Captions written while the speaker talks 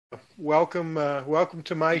Welcome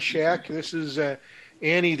to my shack. This is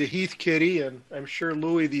Annie the Heath Kitty, and I'm sure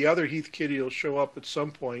Louie the other Heath Kitty will show up at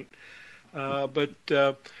some point. But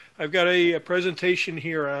I've got a presentation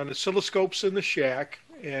here on oscilloscopes in the shack,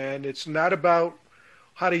 and it's not about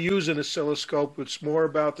how to use an oscilloscope. It's more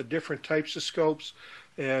about the different types of scopes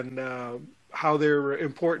and how they're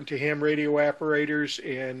important to ham radio operators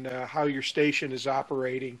and how your station is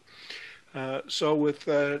operating. So with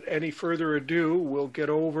any further ado, we'll get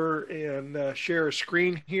over and share a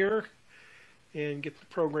screen here and get the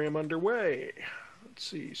program underway. Let's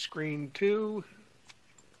see, screen 2.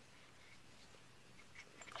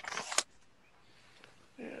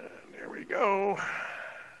 And there we go.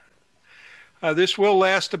 This will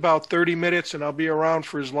last about 30 minutes, and I'll be around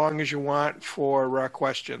for as long as you want for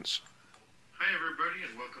questions. Hi, everybody,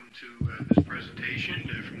 and welcome to this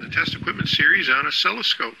presentation from the Test Equipment Series on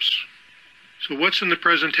oscilloscopes. So what's in the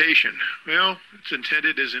presentation? Well, it's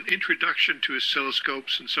intended as an introduction to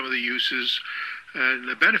oscilloscopes and some of the uses and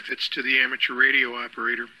the benefits to the amateur radio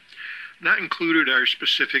operator. Not included are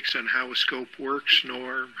specifics on how a scope works,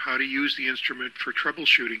 nor how to use the instrument for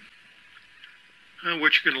troubleshooting.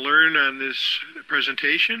 What you're going to learn on this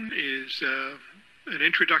presentation is an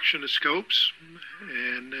introduction to scopes,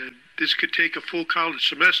 and this could take a full college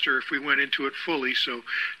semester if we went into it fully, so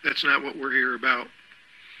that's not what we're here about.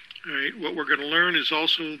 All right, what we're going to learn is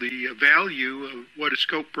also the value of what a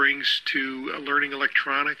scope brings to learning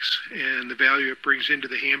electronics and the value it brings into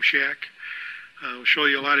the ham shack. We'll show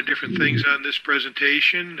you a lot of different things on this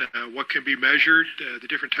presentation, what can be measured, the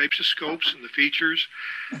different types of scopes and the features,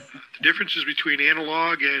 the differences between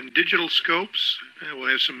analog and digital scopes.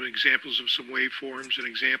 We'll have some examples of some waveforms and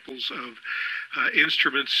examples of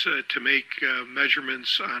instruments to make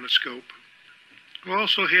measurements on a scope. We'll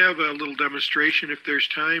also have a little demonstration, if there's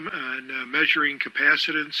time, on measuring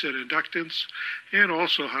capacitance and inductance, and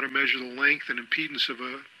also how to measure the length and impedance of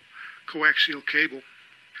a coaxial cable.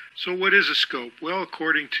 So what is a scope? Well,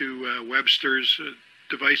 according to Webster's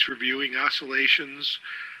device reviewing oscillations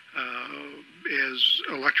as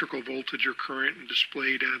electrical voltage or current and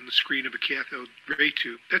displayed on the screen of a cathode ray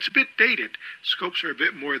tube. That's a bit dated. Scopes are a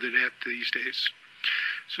bit more than that these days.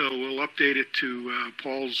 So we'll update it to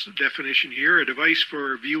Paul's definition here, a device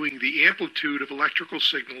for viewing the amplitude of electrical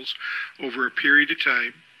signals over a period of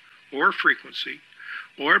time, or frequency,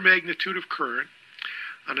 or magnitude of current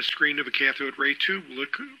on a screen of a cathode ray tube,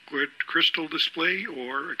 liquid crystal display,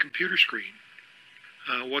 or a computer screen.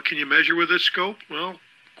 What can you measure with this scope? Well,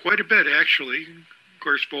 quite a bit, actually. Of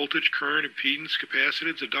course, voltage, current, impedance,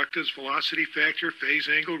 capacitance, inductance, velocity factor, phase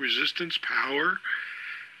angle, resistance, power,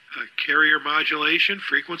 carrier modulation,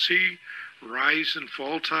 frequency, rise and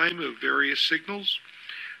fall time of various signals.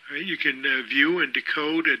 You can view and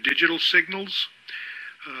decode digital signals.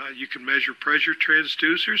 You can measure pressure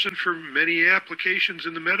transducers, and for many applications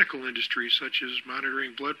in the medical industry, such as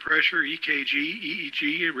monitoring blood pressure, EKG,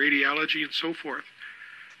 EEG, and radiology, and so forth.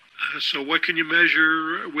 So what can you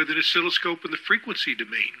measure with an oscilloscope in the frequency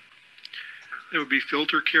domain? That would be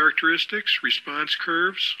filter characteristics, response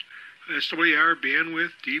curves, SWR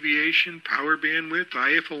bandwidth, deviation, power bandwidth,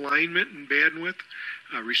 IF alignment and bandwidth,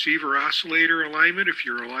 receiver oscillator alignment if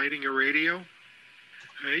you're aligning a radio.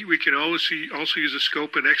 Right. We can also use a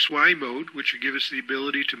scope in XY mode, which will give us the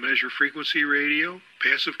ability to measure frequency radio,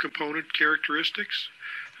 passive component characteristics,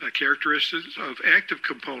 characteristics of active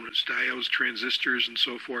components, diodes, transistors, and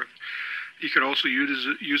so forth. You can also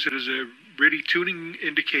use it as a RIDI tuning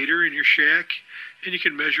indicator in your shack, and you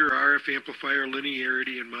can measure RF amplifier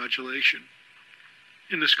linearity and modulation.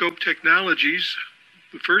 In the scope technologies,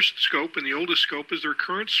 the first scope and the oldest scope is the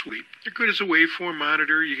recurrent sweep. They're good as a waveform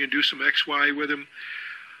monitor. You can do some XY with them.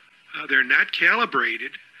 They're not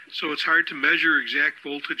calibrated, so it's hard to measure exact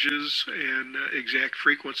voltages and exact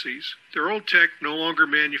frequencies. They're old tech, no longer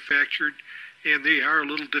manufactured, and they are a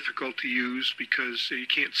little difficult to use because you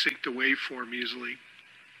can't sync the waveform easily.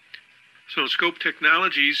 So scope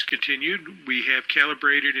technologies continued. We have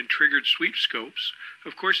calibrated and triggered sweep scopes.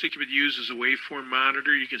 Of course, they can be used as a waveform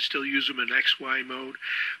monitor. You can still use them in XY mode,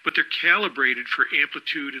 but they're calibrated for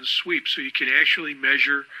amplitude and sweep, so you can actually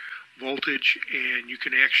measure voltage and you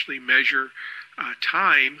can actually measure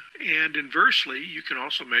time, and inversely, you can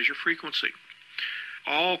also measure frequency.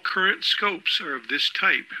 All current scopes are of this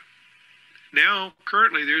type. Now,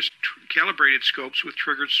 currently, there's calibrated scopes with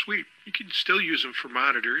triggered sweep. You can still use them for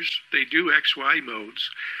monitors. They do XY modes.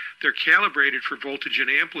 They're calibrated for voltage and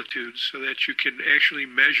amplitude so that you can actually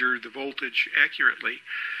measure the voltage accurately.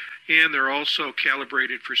 And they're also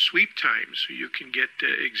calibrated for sweep times, so you can get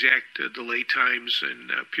exact delay times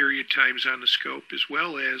and period times on the scope, as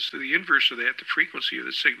well as the inverse of that, the frequency of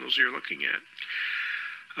the signals you're looking at.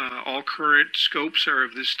 All current scopes are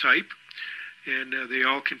of this type, and they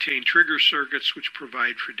all contain trigger circuits which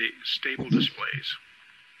provide for stable displays.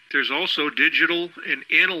 There's also digital and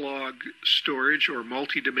analog storage or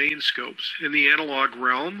multi-domain scopes. In the analog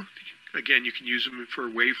realm, again, you can use them for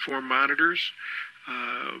waveform monitors.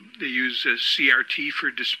 They use a CRT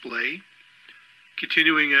for display.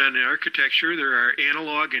 Continuing on architecture, there are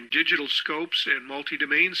analog and digital scopes and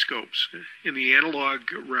multi-domain scopes. In the analog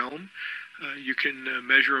realm, you can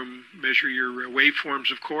measure your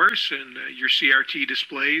waveforms, of course, and your CRT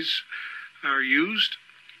displays are used.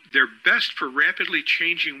 They're best for rapidly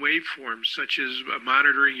changing waveforms, such as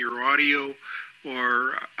monitoring your audio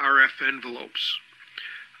or RF envelopes.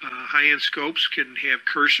 High-end scopes can have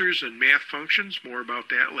cursors and math functions. More about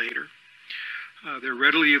that later. They're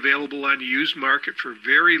readily available on the used market for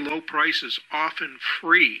very low prices, often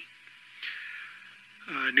free.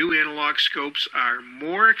 New analog scopes are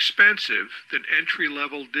more expensive than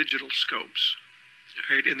entry-level digital scopes.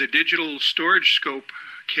 Right, in the digital storage scope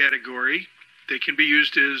category, they can be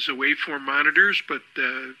used as waveform monitors, but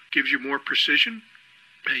gives you more precision.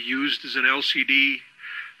 Used as an LCD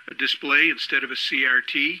display instead of a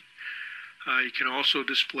CRT. You can also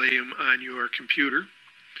display them on your computer.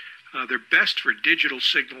 They're best for digital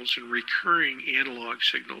signals and recurring analog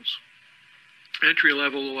signals.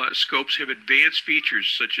 Entry-level scopes have advanced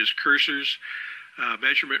features such as cursors,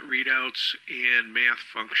 measurement readouts, and math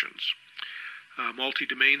functions.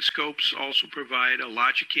 Multi-domain scopes also provide a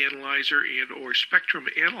logic analyzer and or spectrum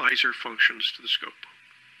analyzer functions to the scope.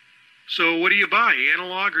 So what do you buy,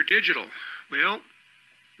 analog or digital? Well,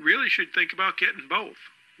 really should think about getting both.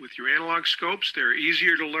 With your analog scopes, they're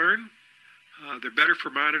easier to learn. They're better for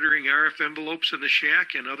monitoring RF envelopes in the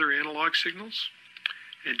shack and other analog signals.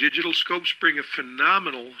 And digital scopes bring a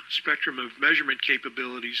phenomenal spectrum of measurement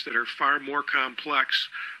capabilities that are far more complex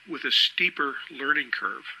with a steeper learning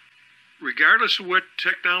curve. Regardless of what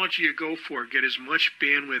technology you go for, get as much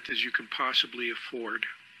bandwidth as you can possibly afford.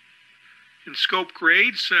 In scope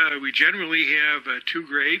grades, we generally have two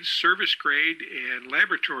grades, service grade and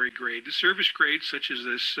laboratory grade. The service grade, such as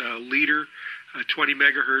this leader 20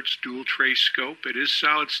 megahertz dual trace scope, it is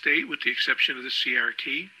solid state with the exception of the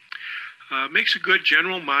CRT. Makes a good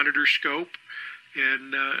general monitor scope,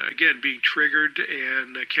 and again, being triggered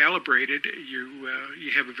and calibrated, you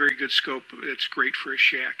have a very good scope that's great for a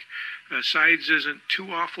shack. Size isn't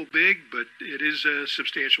too awful big, but it is a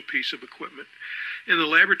substantial piece of equipment. In the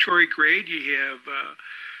laboratory grade, you have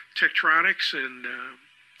Tektronix and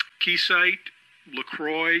Keysight,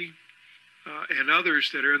 LaCroix, and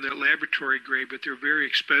others that are in that laboratory grade, but they're very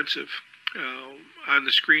expensive. On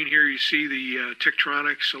the screen here, you see the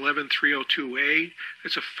Tektronix 11302A.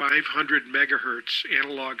 It's a 500 megahertz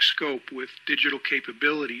analog scope with digital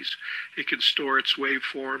capabilities. It can store its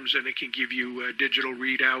waveforms, and it can give you a digital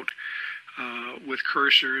readout with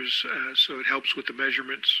cursors, so it helps with the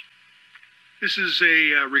measurements. This is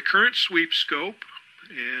a recurrent sweep scope,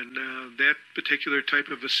 and that particular type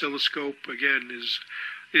of oscilloscope, again,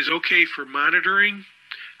 is okay for monitoring.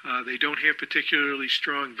 They don't have particularly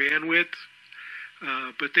strong bandwidth,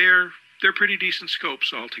 but they're pretty decent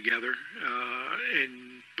scopes altogether.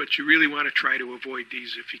 But you really want to try to avoid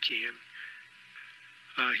these if you can.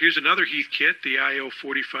 Here's another Heath kit, the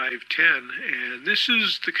IO4510, and this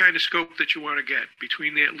is the kind of scope that you want to get.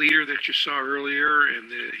 Between that leader that you saw earlier and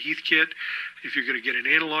the Heath kit, if you're going to get an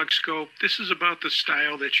analog scope, this is about the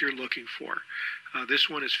style that you're looking for. This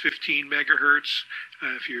one is 15 megahertz.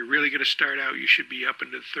 If you're really going to start out, you should be up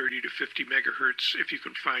into 30 to 50 megahertz if you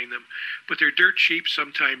can find them. But they're dirt cheap,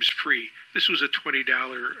 sometimes free. This was a $20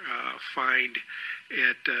 find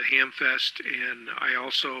at Hamfest, and I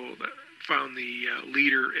also found the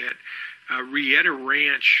leader at Rieta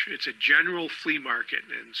Ranch. It's a general flea market,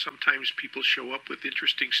 and sometimes people show up with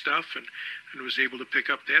interesting stuff, and was able to pick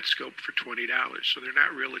up that scope for $20. So they're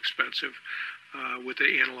not real expensive. With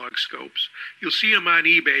the analog scopes. You'll see them on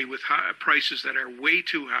eBay with prices that are way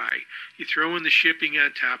too high. You throw in the shipping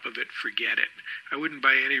on top of it, forget it. I wouldn't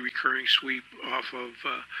buy any recurring sweep off of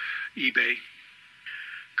eBay.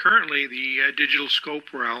 Currently, the digital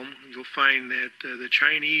scope realm, you'll find that the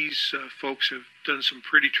Chinese folks have done some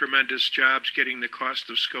pretty tremendous jobs getting the cost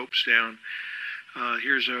of scopes down.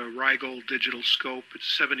 Here's a Rigel digital scope.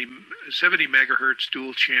 It's 70 megahertz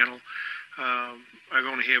dual channel. I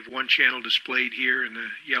only have one channel displayed here in the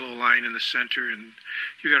yellow line in the center, and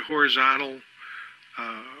you got horizontal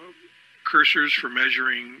cursors for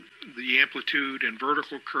measuring the amplitude and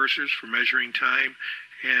vertical cursors for measuring time,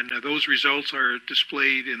 and those results are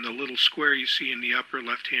displayed in the little square you see in the upper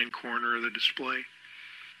left-hand corner of the display.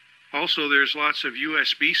 Also, there's lots of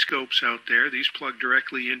USB scopes out there. These plug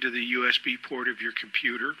directly into the USB port of your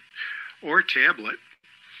computer or tablet,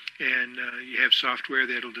 and you have software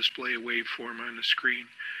that'll display a waveform on the screen.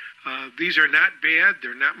 These are not bad.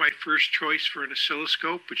 They're not my first choice for an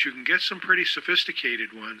oscilloscope, but you can get some pretty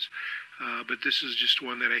sophisticated ones. But this is just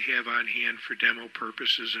one that I have on hand for demo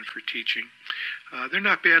purposes and for teaching. They're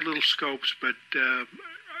not bad little scopes, but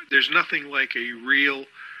there's nothing like a real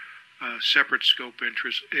separate scope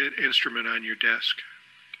instrument on your desk.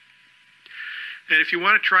 And if you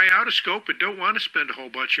want to try out a scope and don't want to spend a whole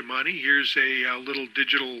bunch of money, here's a little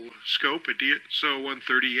digital scope, a DSO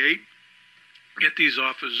 138. Get these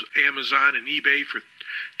off of Amazon and eBay for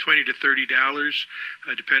 $20 to $30,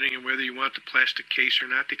 depending on whether you want the plastic case or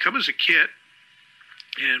not. They come as a kit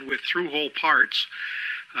and with through-hole parts.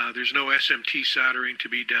 There's no SMT soldering to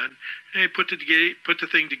be done. And you put the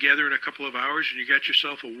thing together in a couple of hours, and you got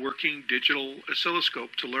yourself a working digital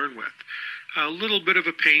oscilloscope to learn with. A little bit of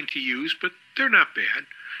a pain to use, but they're not bad.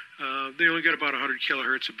 They only got about 100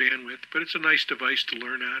 kilohertz of bandwidth, but it's a nice device to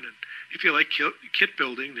learn on. And if you like kit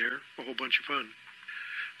building, they're a whole bunch of fun.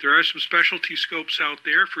 There are some specialty scopes out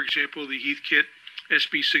there. For example, the Heathkit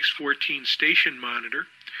SB614 station monitor.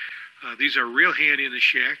 These are real handy in the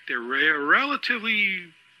shack. They're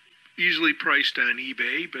relatively easily priced on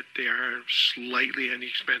eBay, but they are slightly on the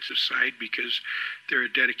expensive side because they're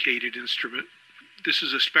a dedicated instrument. This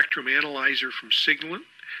is a spectrum analyzer from Signalent.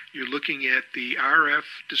 You're looking at the RF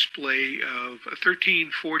display of a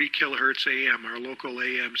 1340 kilohertz AM, our local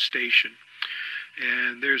AM station.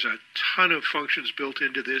 And there's a ton of functions built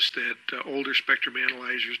into this that older spectrum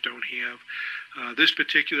analyzers don't have. This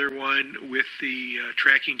particular one with the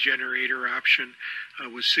tracking generator option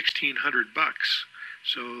was $1,600.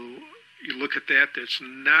 So you look at that, that's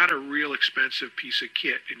not a real expensive piece of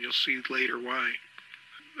kit, and you'll see later why.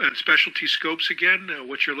 And specialty scopes again,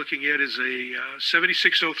 what you're looking at is a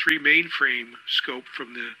 7603 mainframe scope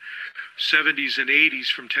from the 70s and 80s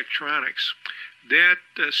from Tektronix. That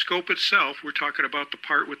scope itself, we're talking about the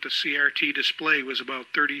part with the CRT display, was about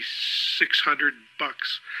 $3,600.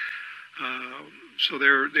 So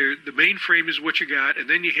the mainframe is what you got, and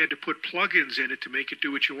then you had to put plugins in it to make it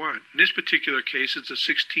do what you want. In this particular case, it's a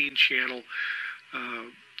 16-channel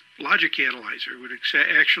logic analyzer. It would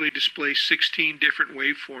actually display 16 different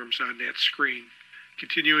waveforms on that screen.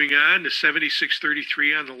 Continuing on, the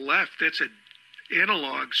 7633 on the left, that's an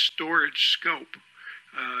analog storage scope.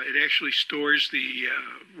 It actually stores the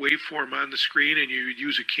waveform on the screen, and you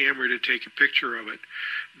use a camera to take a picture of it.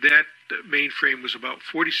 That mainframe was about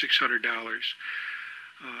 $4,600.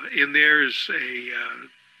 In there is a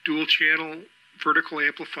dual-channel vertical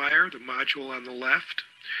amplifier, the module on the left.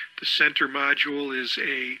 The center module is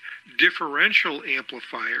a differential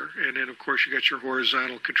amplifier, and then, of course, you got your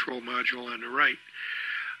horizontal control module on the right.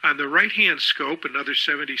 On the right-hand scope, another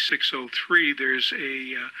 7603, there's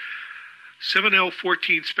a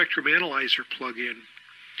 7L14 spectrum analyzer plug-in,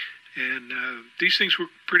 and these things were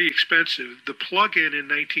pretty expensive. The plug-in in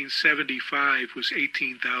 1975 was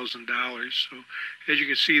 $18,000, so as you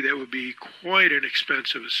can see, that would be quite an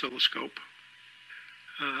expensive oscilloscope.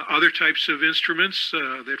 Other types of instruments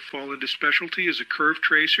that fall into specialty is a curve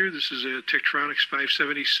tracer. This is a Tektronix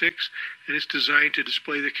 576, and it's designed to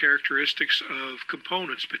display the characteristics of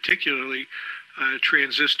components, particularly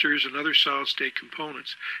transistors and other solid-state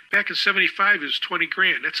components. Back in '75, it was 20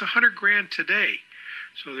 grand. That's 100 grand today.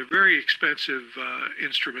 So they're very expensive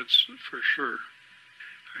instruments for sure.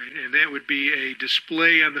 Right, and that would be a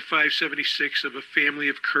display on the 576 of a family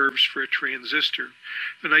of curves for a transistor.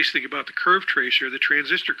 The nice thing about the curve tracer, the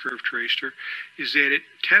transistor curve tracer, is that it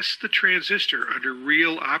tests the transistor under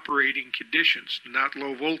real operating conditions, not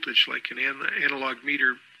low voltage like an analog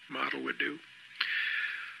meter model would do.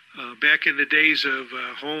 Back in the days of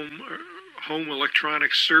home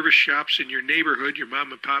electronics service shops in your neighborhood, your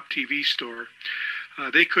mom and pop TV store,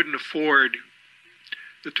 they couldn't afford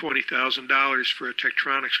the $20,000 for a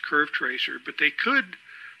Tektronix curve tracer, but they could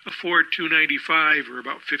afford $295 or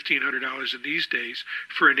about $1,500 in these days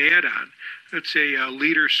for an add-on. That's a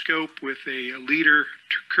leader scope with a leader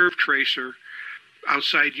curve tracer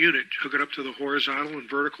outside unit. Hook it up to the horizontal and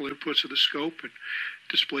vertical inputs of the scope and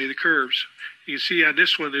display the curves. You can see on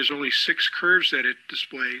this one there's only 6 curves that it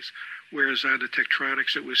displays, whereas on the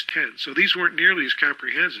Tektronix it was 10. So these weren't nearly as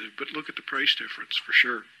comprehensive, but look at the price difference for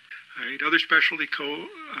sure. Right. Other specialty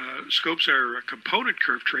scopes are component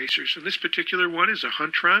curve tracers, and this particular one is a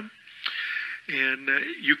Huntron, and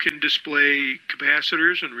you can display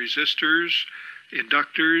capacitors and resistors,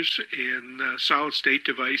 inductors and solid-state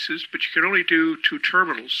devices, but you can only do 2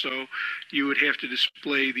 terminals, so you would have to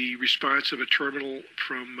display the response of a terminal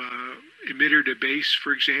from emitter to base,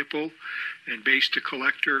 for example, and base to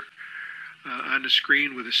collector on the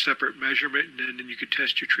screen with a separate measurement, and then you could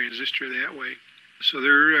test your transistor that way. So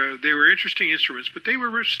they were interesting instruments, but they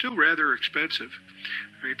were still rather expensive.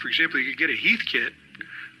 Right? For example, you could get a Heath kit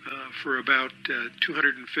for about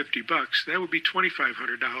 $250. That would be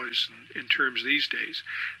 $2,500 in terms these days.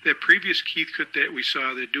 That previous Heath kit that we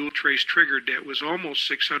saw, the dual trace triggered, that was almost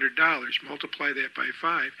 $600. Multiply that by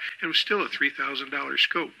 5, and it was still a $3,000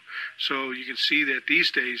 scope. So you can see that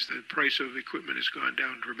these days the price of equipment has gone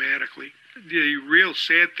down dramatically. The real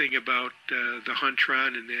sad thing about the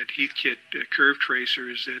Huntron and that Heath kit curve tracer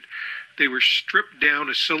is that they were stripped down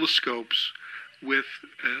oscilloscopes with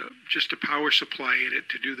just a power supply in it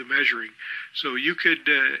to do the measuring. So you could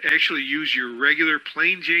actually use your regular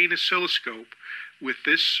plain Jane oscilloscope with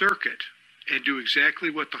this circuit and do exactly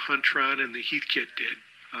what the Huntron and the Heath kit did.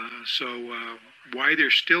 Why they're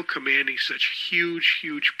still commanding such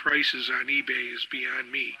huge prices on eBay is beyond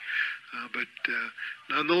me. But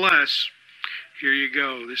nonetheless, here you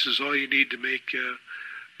go. This is all you need to make a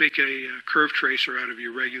curve tracer out of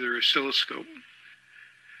your regular oscilloscope.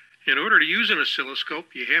 In order to use an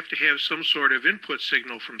oscilloscope, you have to have some sort of input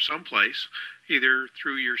signal from someplace, either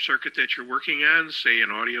through your circuit that you're working on, say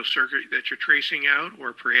an audio circuit that you're tracing out,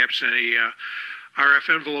 or perhaps a RF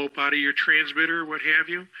envelope out of your transmitter, what have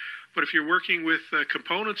you. But if you're working with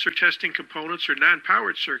components or testing components or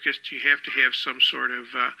non-powered circuits, you have to have some sort of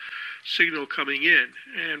signal coming in.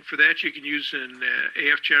 And for that, you can use an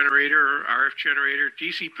AF generator or RF generator,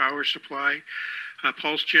 DC power supply, a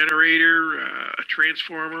pulse generator, a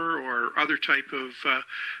transformer, or other type of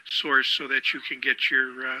source so that you can get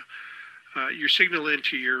your signal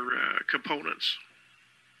into your components.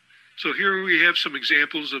 So here we have some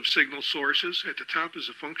examples of signal sources. At the top is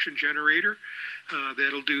a function generator.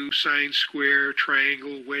 That'll do sine, square,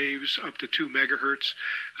 triangle waves up to 2 megahertz.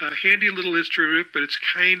 Handy little instrument, but it's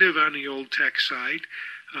kind of on the old tech side.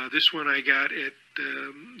 This one I got at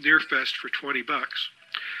Nearfest for $20.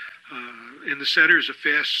 In the center is a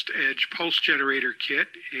fast edge pulse generator kit,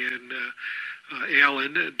 and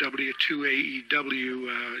Alan, W2AEW,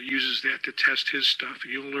 uses that to test his stuff.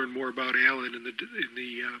 And you'll learn more about Alan in the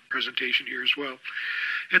presentation here as well.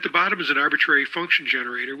 At the bottom is an arbitrary function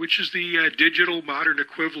generator, which is the digital modern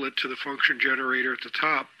equivalent to the function generator at the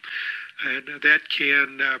top. And that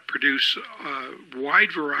can produce a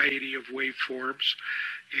wide variety of waveforms.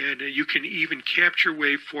 And you can even capture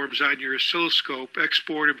waveforms on your oscilloscope,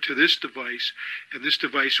 export them to this device, and this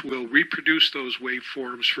device will reproduce those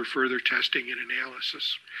waveforms for further testing and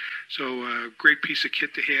analysis. So great piece of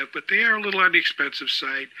kit to have, but they are a little on the expensive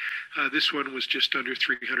side. This one was just under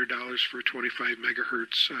 $300 for a 25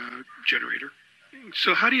 megahertz generator.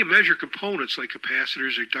 So how do you measure components like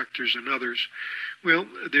capacitors, inductors, and others? Well,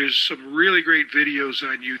 there's some really great videos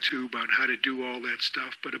on YouTube on how to do all that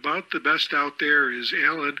stuff, but about the best out there is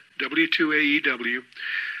Alan, W2AEW.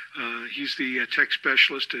 He's the tech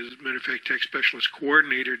specialist, as a matter of fact, tech specialist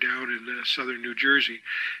coordinator down in southern New Jersey.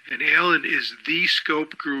 And Alan is the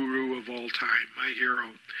scope guru of all time, my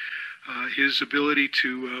hero. His ability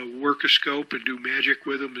to work a scope and do magic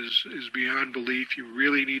with them is beyond belief. You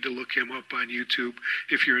really need to look him up on YouTube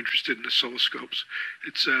if you're interested in oscilloscopes.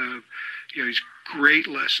 It's he's great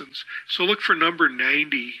lessons. So look for number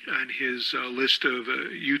 90 on his list of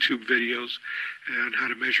YouTube videos on how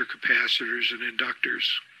to measure capacitors and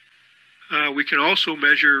inductors. We can also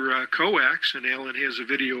measure coax, and Alan has a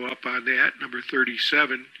video up on that, number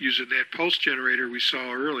 37, using that pulse generator we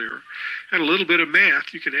saw earlier. And a little bit of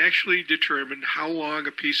math, you can actually determine how long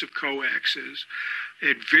a piece of coax is,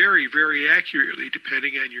 and very, very accurately,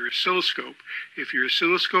 depending on your oscilloscope. If your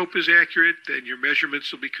oscilloscope is accurate, then your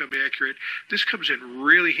measurements will become accurate. This comes in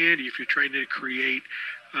really handy if you're trying to create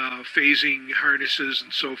phasing harnesses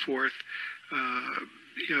and so forth.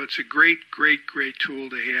 It's a great tool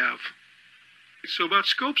to have. So about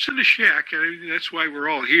scopes in the shack, that's why we're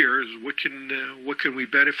all here, is what can we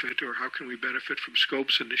benefit, or how can we benefit from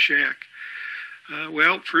scopes in the shack?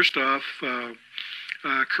 Well, first off,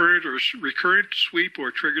 current or recurrent sweep or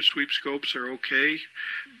triggered sweep scopes are okay,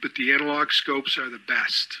 but the analog scopes are the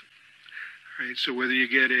best. Right? So whether you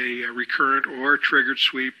get a recurrent or triggered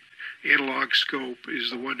sweep, analog scope is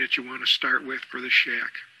the one that you want to start with for the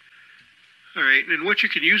shack. All right, and what you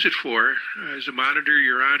can use it for is to monitor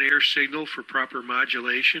your on-air signal for proper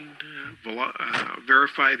modulation,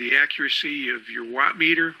 verify the accuracy of your watt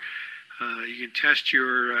meter. You can test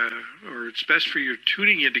or it's best for your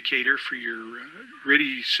tuning indicator for your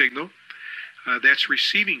RIDI signal. That's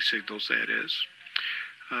receiving signals, that is.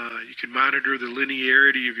 You can monitor the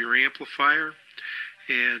linearity of your amplifier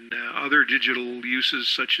and other digital uses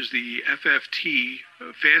such as the FFT,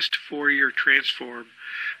 Fast Fourier Transform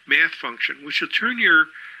math function, which will turn your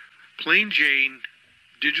plain Jane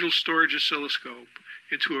digital storage oscilloscope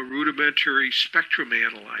into a rudimentary spectrum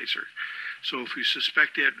analyzer. So if you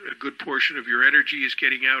suspect that a good portion of your energy is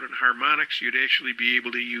getting out in harmonics, you'd actually be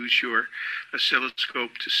able to use your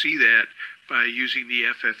oscilloscope to see that by using the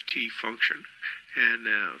FFT function. And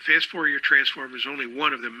Fast Fourier Transform is only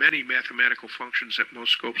one of the many mathematical functions that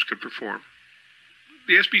most scopes can perform.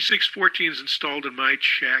 The SB614 is installed in my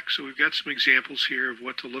shack, so we've got some examples here of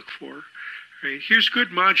what to look for. Right, here's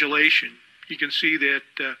good modulation. You can see that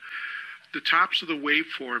the tops of the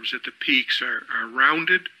waveforms at the peaks are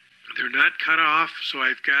rounded. They're not cut off, so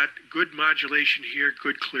I've got good modulation here,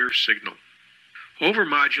 good clear signal.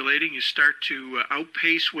 Overmodulating, you start to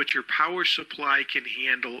outpace what your power supply can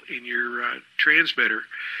handle in your transmitter,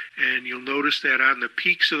 and you'll notice that on the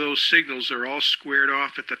peaks of those signals, they're all squared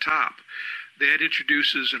off at the top. That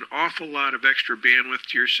introduces an awful lot of extra bandwidth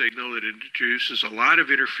to your signal. It introduces a lot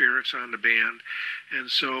of interference on the band, and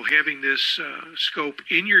so having this scope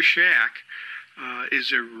in your shack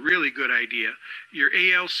is a really good idea. Your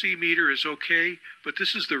ALC meter is okay, but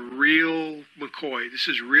this is the real McCoy. This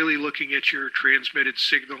is really looking at your transmitted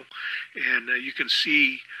signal, and you can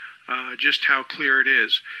see just how clear it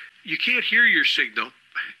is. You can't hear your signal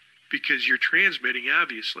because you're transmitting,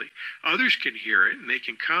 obviously. Others can hear it, and they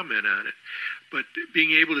can comment on it. But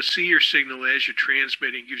being able to see your signal as you're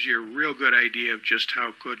transmitting gives you a real good idea of just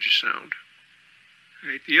how good you sound.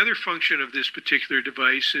 Right. The other function of this particular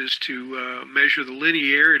device is to measure the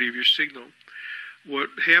linearity of your signal. What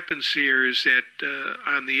happens here is that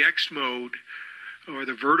on the X mode, or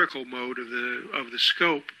the vertical mode of the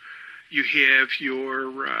scope, you have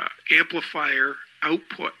your amplifier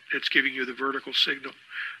output that's giving you the vertical signal.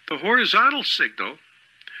 The horizontal signal,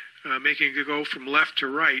 making it go from left to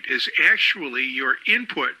right, is actually your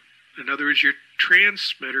input. In other words, your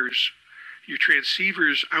transmitter's, your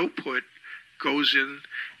transceiver's output goes in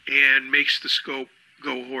and makes the scope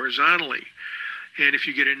go horizontally. And if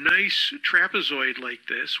you get a nice trapezoid like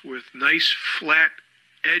this with nice flat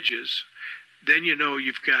edges, then you know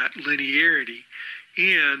you've got linearity.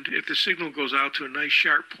 And if the signal goes out to a nice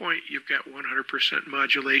sharp point, you've got 100%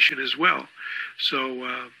 modulation as well.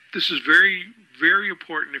 So this is very, very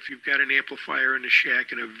important if you've got an amplifier in the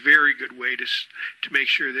shack, and a very good way to make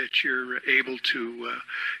sure that you're able to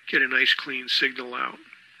get a nice clean signal out.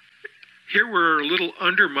 Here we're a little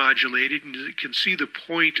undermodulated, and you can see the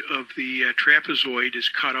point of the trapezoid is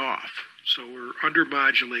cut off. So we're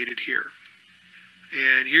undermodulated here.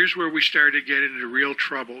 And here's where we start to get into real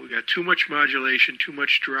trouble. We've got too much modulation, too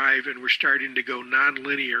much drive, and we're starting to go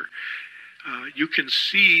nonlinear. You can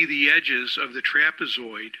see the edges of the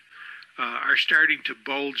trapezoid are starting to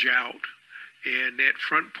bulge out. And that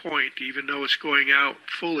front point, even though it's going out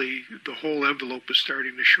fully, the whole envelope is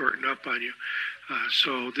starting to shorten up on you.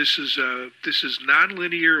 So this is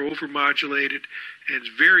nonlinear, overmodulated, and it's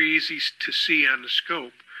very easy to see on the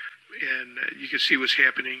scope. And you can see what's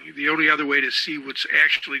happening. The only other way to see what's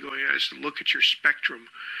actually going on is to look at your spectrum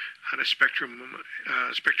on a spectrum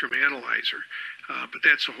analyzer. But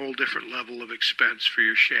that's a whole different level of expense for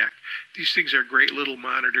your shack. These things are great little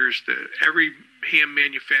monitors. Every ham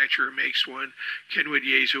manufacturer makes one. Kenwood,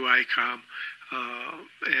 Yaesu, ICOM.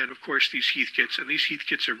 And of course these Heath kits, and these Heath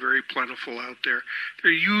kits are very plentiful out there.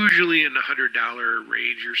 They're usually in the $100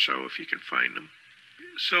 range or so if you can find them.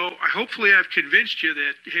 So hopefully I've convinced you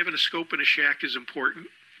that having a scope in a shack is important.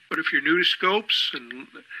 But if you're new to scopes, and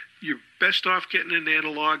you're best off getting an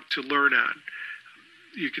analog to learn on.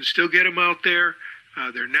 You can still get them out there.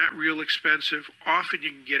 They're not real expensive. Often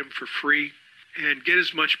you can get them for free, and get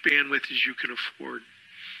as much bandwidth as you can afford.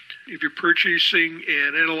 If you're purchasing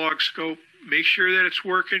an analog scope, make sure that it's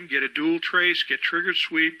working. Get a dual trace, get triggered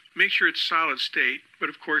sweep. Make sure it's solid state. But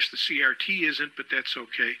of course the CRT isn't, but that's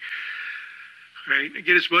okay. Right?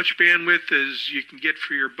 Get as much bandwidth as you can get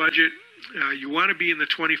for your budget. You want to be in the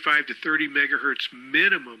 25 to 30 megahertz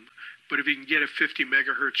minimum, but if you can get a 50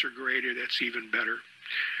 megahertz or greater, that's even better.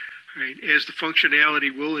 Right? As the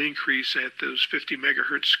functionality will increase at those 50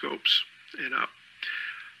 megahertz scopes and up.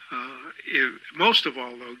 Most of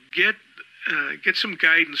all, though, get some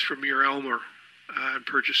guidance from your Elmer on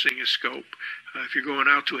purchasing a scope. If you're going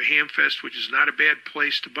out to a ham fest, which is not a bad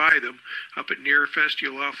place to buy them, up at Nearfest,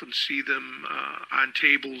 you'll often see them on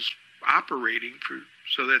tables operating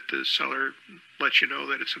so that the seller lets you know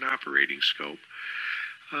that it's an operating scope.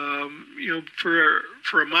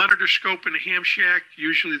 For a monitor scope in a ham shack,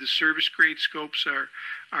 usually the service grade scopes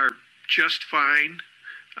are just fine.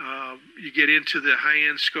 You get into the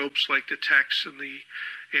high-end scopes like the Techs and the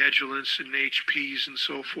Agilents and HPs and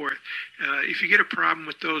so forth. If you get a problem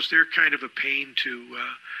with those, they're kind of a pain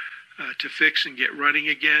to fix and get running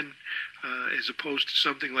again, as opposed to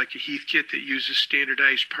something like a Heathkit that uses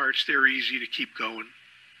standardized parts. They're easy to keep going.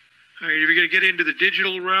 All right, if you're going to get into the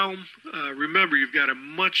digital realm, remember you've got a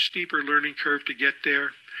much steeper learning curve to get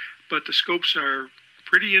there, but the scopes are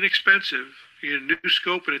pretty inexpensive. You get a new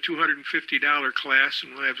scope in a $250 class,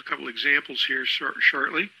 and we'll have a couple examples here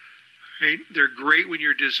shortly. Right? They're great when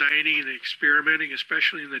you're designing and experimenting,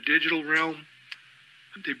 especially in the digital realm.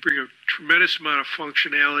 They bring a tremendous amount of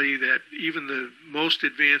functionality that even the most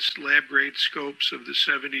advanced lab-grade scopes of the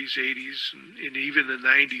 70s, 80s, and even the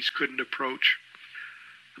 90s couldn't approach.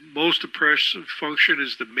 The most impressive function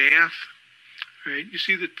is the math. Right? You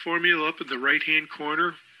see the formula up in the right-hand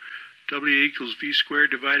corner? W equals V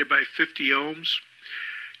squared divided by 50 ohms.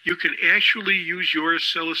 You can actually use your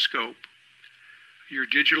oscilloscope, your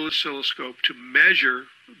digital oscilloscope, to measure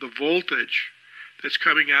the voltage that's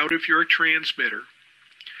coming out of your transmitter,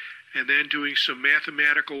 and then doing some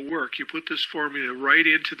mathematical work. You put this formula right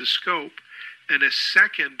into the scope, and a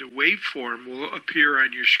second waveform will appear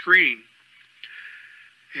on your screen.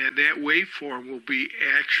 And that waveform will be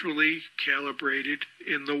actually calibrated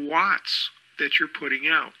in the watts that you're putting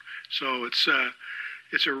out. So it's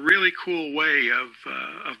a really cool way of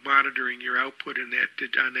monitoring your output on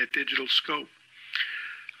that digital scope.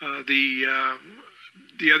 The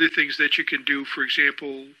other things that you can do, for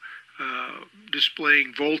example,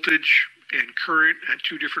 displaying voltage and current on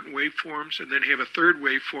two different waveforms, and then have a third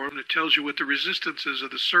waveform that tells you what the resistance is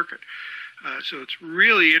of the circuit. So it's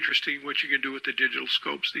really interesting what you can do with the digital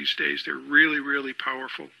scopes these days. They're really, really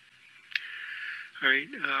powerful. All right.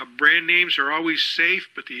 Brand names are always safe,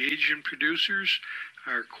 but the Asian producers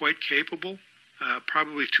are quite capable.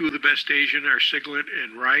 Probably two of the best Asian are Siglet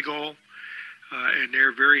and Rigol, and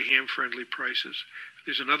they're very ham-friendly prices.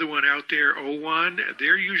 There's another one out there, Owan.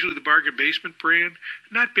 They're usually the bargain basement brand.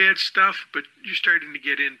 Not bad stuff, but you're starting to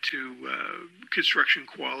get into construction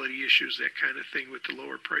quality issues, that kind of thing with the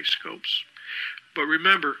lower price scopes. But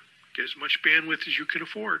remember, get as much bandwidth as you can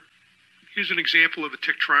afford. Here's an example of a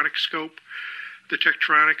Tektronix scope. The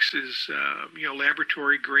Tektronix is,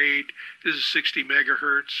 laboratory grade. This is 60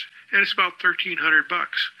 megahertz, and it's about $1,300.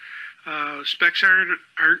 Specs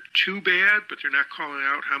aren't too bad, but they're not calling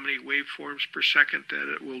out how many waveforms per second that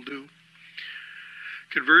it will do.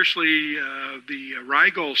 Conversely, the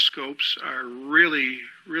Rigol scopes are really,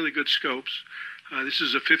 really good scopes. This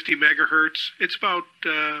is a 50 megahertz. It's about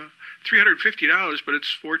 $350, but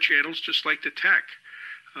it's 4 channels, just like the Tech.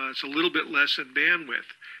 It's a little bit less in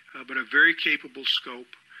bandwidth, but a very capable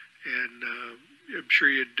scope, and I'm sure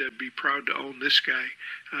you'd be proud to own this guy.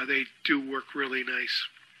 They do work really nice.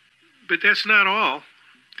 But that's not all.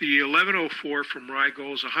 The 1104 from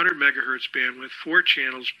Rigol is 100 megahertz bandwidth, 4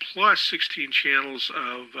 channels, plus 16 channels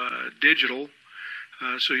of digital,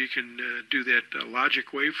 so you can do that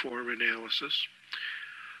logic waveform analysis.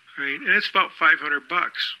 Right? And it's about $500.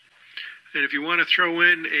 And if you want to throw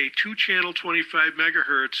in a 2-channel 25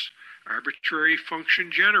 megahertz arbitrary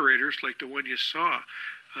function generators like the one you saw,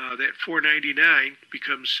 that $499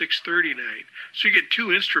 becomes $639. So you get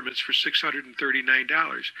 2 instruments for $639. I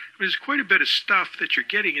mean, there's quite a bit of stuff that you're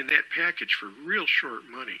getting in that package for real short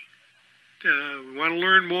money. We want to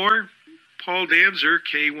learn more? Paul Danzer,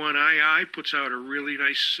 K1II, puts out a really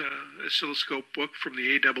nice oscilloscope book from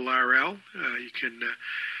the ARRL. You can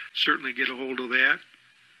certainly get a hold of that.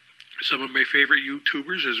 Some of my favorite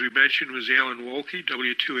YouTubers, as we mentioned, was Alan Wolke,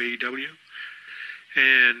 W2AEW.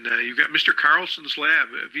 And you've got Mr. Carlson's Lab,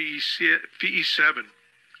 VE7,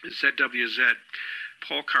 ZWZ.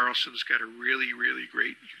 Paul Carlson's got a really, really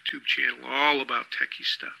great YouTube channel all about techie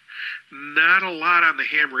stuff. Not a lot on the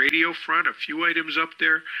ham radio front, a few items up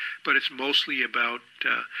there, but it's mostly about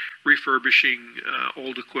refurbishing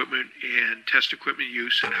old equipment and test equipment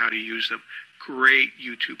use and how to use them. Great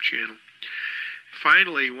YouTube channel.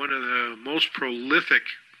 Finally, one of the most prolific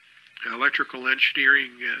electrical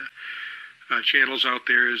engineering channels out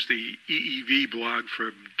there is the EEV blog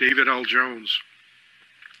from David L. Jones.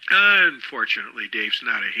 Unfortunately, Dave's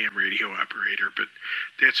not a ham radio operator, but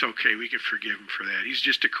that's okay. We can forgive him for that. He's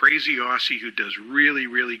just a crazy Aussie who does really,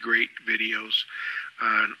 really great videos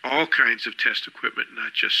on all kinds of test equipment,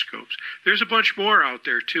 not just scopes. There's a bunch more out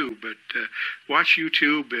there too, but watch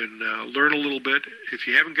YouTube and learn a little bit. If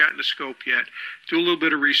you haven't gotten a scope yet, do a little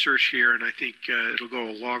bit of research here, and I think it'll go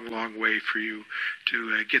a long, long way for you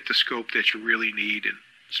to get the scope that you really need and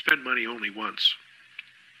spend money only once.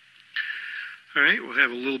 All right, we'll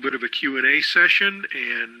have a little bit of a Q&A session,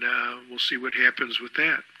 and we'll see what happens with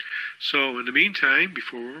that. So in the meantime,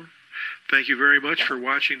 thank you very much for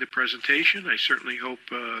watching the presentation. I certainly hope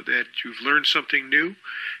that you've learned something new,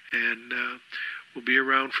 and we'll be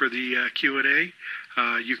around for the Q&A.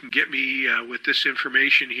 You can get me with this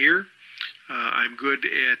information here. I'm good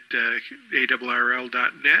at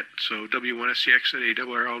ARRL.net, so W1SCX at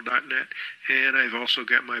ARRL.net, and I've also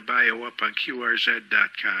got my bio up on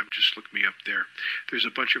QRZ.com. Just look me up there. There's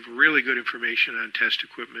a bunch of really good information on test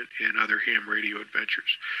equipment and other ham radio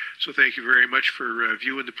adventures. So thank you very much for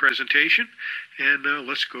viewing the presentation, and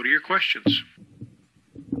let's go to your questions.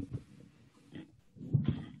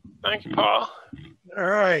 Thank you, Paul. All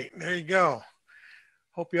right, there you go.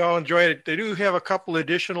 Hope you all enjoyed it. They do have a couple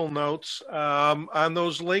additional notes on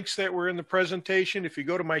those links that were in the presentation. If you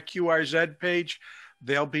go to my QRZ page,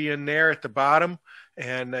 they'll be in there at the bottom,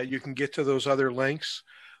 and you can get to those other links.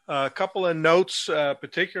 A couple of notes,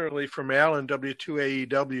 particularly from Alan,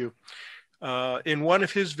 W2AEW. In one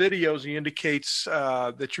of his videos, he indicates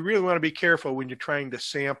that you really want to be careful when you're trying to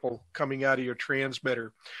sample coming out of your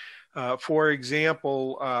transmitter. For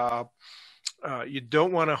example, you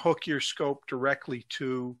don't want to hook your scope directly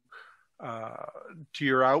to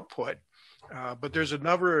your output, but there's a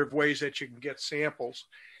number of ways that you can get samples.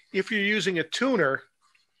 If you're using a tuner,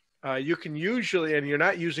 you can usually, and you're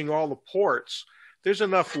not using all the ports, there's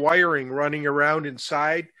enough wiring running around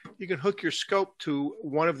inside. You can hook your scope to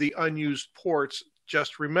one of the unused ports.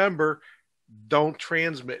 Just remember, don't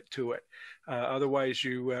transmit to it. Otherwise,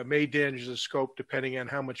 you may damage the scope depending on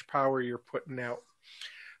how much power you're putting out.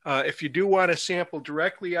 If you do want to sample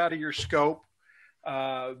directly out of your scope,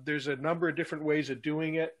 there's a number of different ways of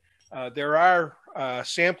doing it. There are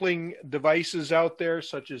sampling devices out there,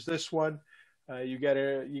 such as this one. You get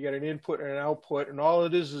an input and an output, and all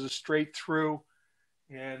it is a straight through.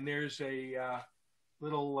 And there's a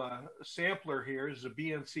little sampler here. There's a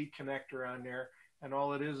BNC connector on there, and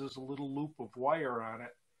all it is a little loop of wire on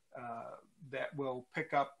it that will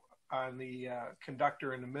pick up on the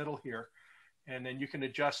conductor in the middle here. And then you can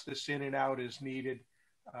adjust this in and out as needed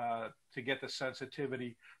to get the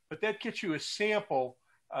sensitivity. But that gets you a sample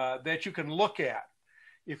that you can look at.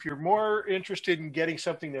 If you're more interested in getting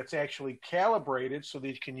something that's actually calibrated so that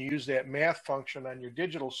you can use that math function on your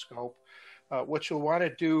digital scope, what you'll want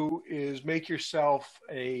to do is make yourself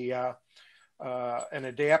an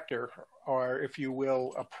adapter, or if you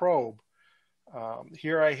will, a probe.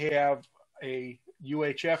 Here I have a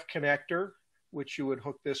UHF connector, which you would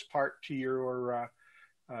hook this part to your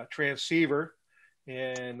transceiver.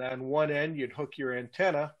 And on one end, you'd hook your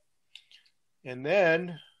antenna. And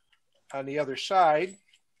then on the other side,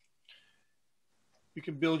 you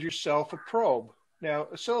can build yourself a probe. Now,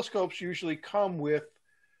 oscilloscopes usually come with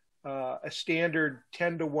a standard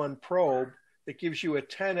 10-to-1 probe that gives you a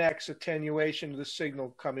 10x attenuation of the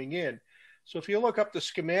signal coming in. So if you look up the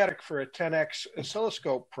schematic for a 10x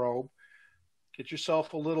oscilloscope probe, get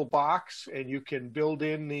yourself a little box, and you can build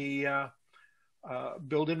in the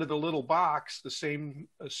build into the little box the same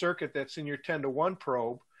circuit that's in your 10-to-1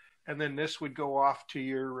 probe, and then this would go off to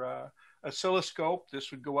your oscilloscope.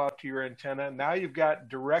 This would go out to your antenna. Now you've got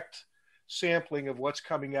direct sampling of what's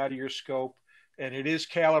coming out of your scope, and it is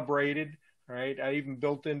calibrated. Right? I even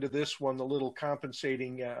built into this one the little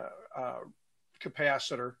compensating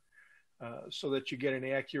capacitor so that you get an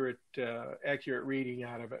accurate reading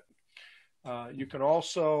out of it. You can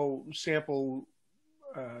also sample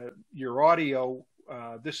your audio.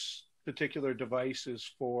 This particular device is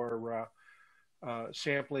for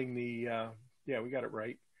sampling the, we got it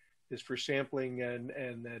right, is for sampling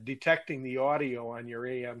and detecting the audio on your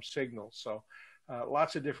AM signal. So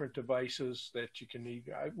lots of different devices that you can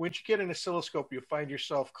need. Once you get an oscilloscope, you'll find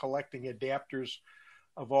yourself collecting adapters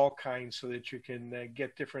of all kinds so that you can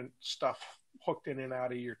get different stuff hooked in and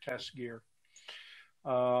out of your test gear.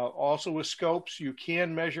 Also with scopes, you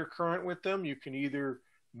can measure current with them. You can either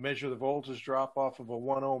measure the voltage drop off of a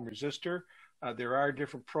 1 ohm resistor. There are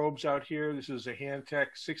different probes out here. This is a Handtech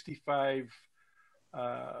 65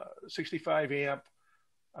 amp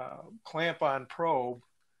clamp-on probe,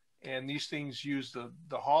 and these things use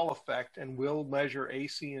the Hall effect and will measure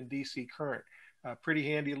AC and DC current. Pretty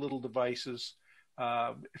handy little devices.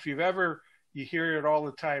 If you hear it all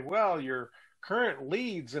the time, well, your current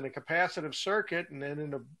leads in a capacitive circuit, and then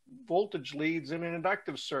in a voltage leads in an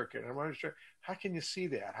inductive circuit. I'm not sure, how can you see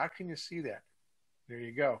that? How can you see that? There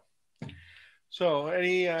you go. So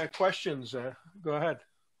any questions? Go ahead.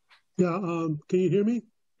 Yeah, can you hear me?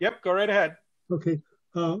 Yep, go right ahead. Okay.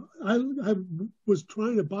 I was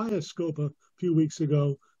trying to buy a scope a few weeks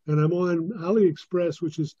ago, and I'm on AliExpress,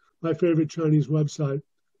 which is my favorite Chinese website.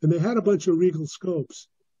 and they had a bunch of Regal scopes.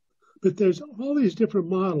 But there's all these different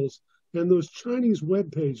models, and those Chinese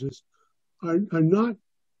web pages are not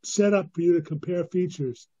set up for you to compare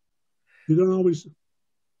features. You don't always.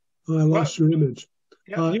 Oh, I lost your image.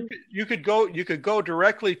 Yeah, you could go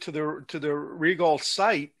directly to the Regal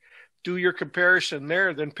site, do your comparison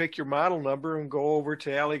there, then pick your model number and go over to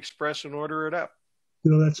AliExpress and order it up.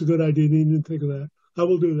 That's a good idea. You didn't think of that. I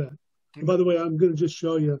will do that. And by the way, I'm going to just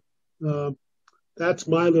show you. That's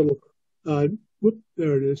my little.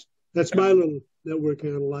 There it is. That's my little network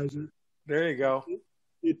analyzer. There you go.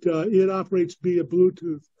 It operates via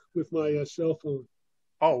Bluetooth with my cell phone.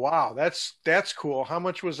 Oh wow, that's cool. How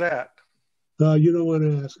much was that? You don't want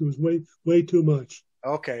to ask. It was way too much.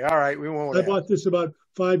 Okay, all right, we won't. I bought this about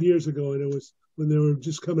 5 years ago, and it was when they were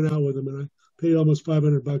just coming out with them, and I paid almost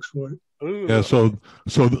 $500 for it. Ooh. Yeah,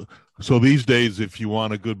 so these days, if you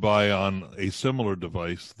want a good buy on a similar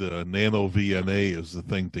device, the Nano VNA is the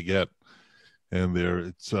thing to get, and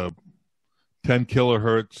it's 10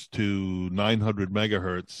 kilohertz to 900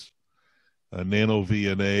 megahertz, Nano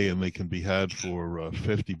VNA, and they can be had for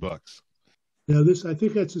 $50. Yeah, I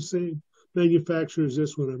think that's the same manufacturer as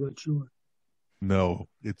this one. I'm not sure. No,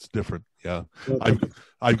 it's different. Yeah, Okay.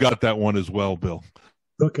 I've got that one as well, Bill.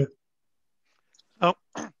 Okay. Oh,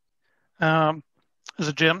 this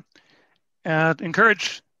is Jim.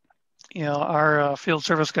 Encourage, our field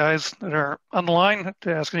service guys that are on the line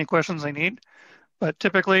to ask any questions they need. But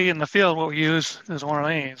typically in the field, what we use is one of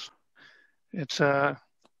these. It's let's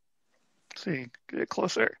see, get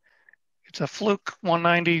closer. It's a Fluke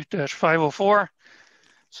 190-504.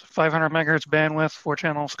 It's 500 megahertz bandwidth,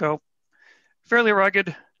 4-channel scope. Fairly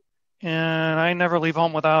rugged, and I never leave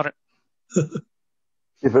home without it.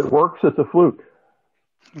 If it works, it's a Fluke.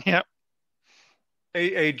 Yep.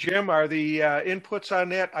 Hey, Jim, are the inputs on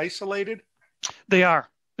that isolated? They are.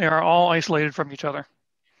 They are all isolated from each other.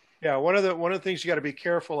 Yeah, one of the things you got to be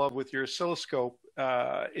careful of with your oscilloscope,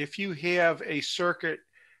 if you have a circuit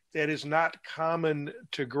that is not common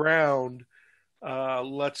to ground,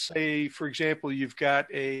 let's say, for example, you've got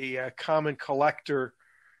a common collector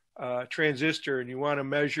transistor, and you want to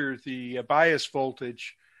measure the bias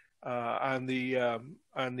voltage on the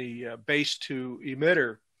base to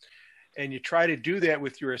emitter, and you try to do that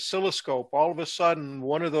with your oscilloscope, all of a sudden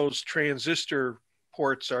one of those transistor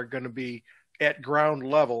ports are going to be at ground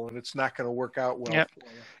level, and it's not going to work out well.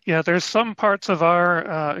 Yeah, there's some parts of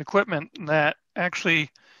our equipment that actually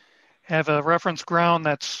have a reference ground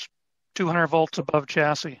that's 200 volts above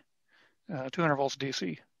chassis, 200 volts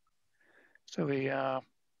DC. So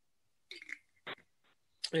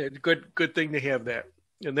good thing to have that.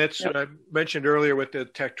 And that's what I mentioned earlier with the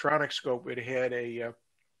Tektronix scope. It had a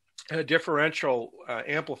differential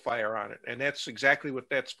amplifier on it, and that's exactly what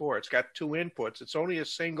that's for. It's got two inputs. It's only a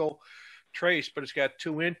single trace, but it's got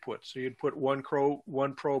two inputs. So you'd put one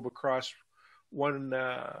probe across one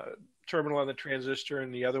terminal on the transistor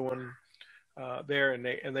and the other one there, and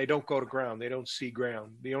they don't go to ground. They don't see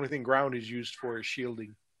ground. The only thing ground is used for is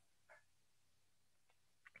shielding.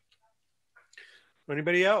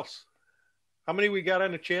 Anybody else? How many we got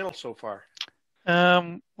on the channel so far?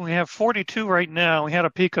 We have 42 right now. We had a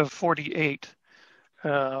peak of 48.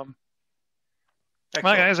 My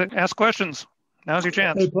guys, ask questions. Now's your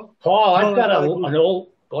chance. Hey, Paul, I've got an old.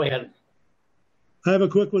 Go ahead. I have a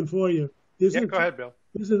quick one for you. Go ahead, Bill.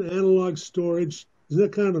 Isn't analog storage, isn't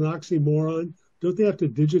that kind of an oxymoron? Don't they have to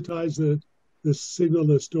digitize the signal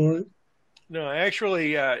to store it? No,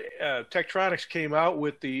 actually, Tektronix came out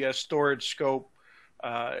with the storage scope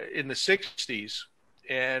in the 60s.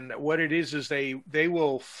 And what it is they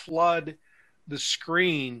will flood the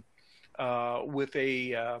screen with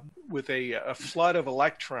a flood of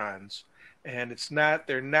electrons, and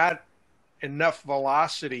they're not enough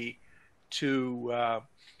velocity to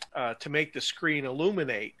make the screen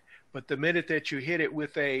illuminate. But the minute that you hit it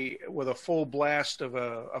with a full blast of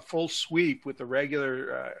a full sweep with a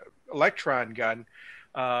regular electron gun,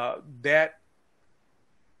 that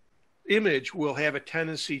image will have a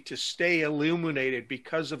tendency to stay illuminated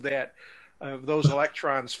because of those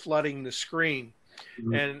electrons flooding the screen.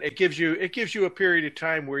 Mm-hmm. And it gives you a period of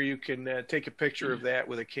time where you can take a picture of that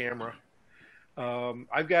with a camera.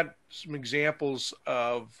 I've got some examples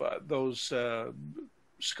of those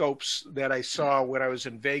scopes that I saw when I was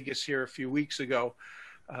in Vegas here a few weeks ago.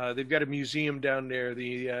 They've got a museum down there,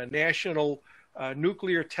 the National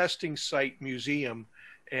Nuclear Testing Site Museum,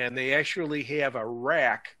 and they actually have a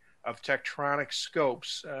rack of Tektronix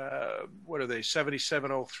scopes. What are they,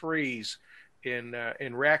 7703s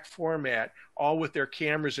in rack format, all with their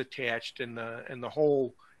cameras attached, and the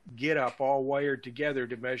whole get up all wired together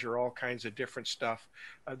to measure all kinds of different stuff.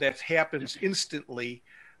 That happens instantly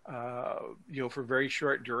for very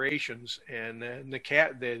short durations. And then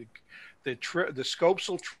the scopes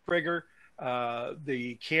will trigger.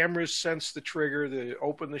 The cameras sense the trigger, they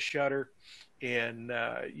open the shutter, and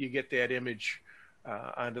you get that image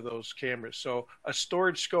onto those cameras. So a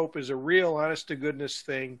storage scope is a real honest to goodness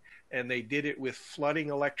thing, and they did it with flooding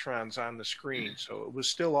electrons on the screen. So it was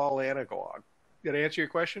still all analog. Did I answer your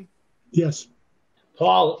question? Yes.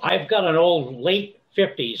 Paul, I've got an old late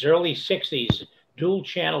 50s, early 60s dual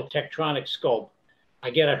channel Tektronix scope.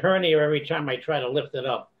 I get a hernia every time I try to lift it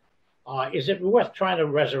up. Is it worth trying to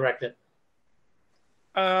resurrect it?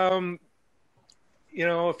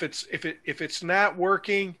 If it's not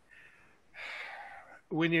working,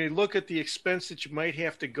 when you look at the expense that you might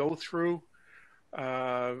have to go through,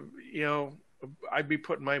 I'd be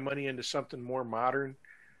putting my money into something more modern.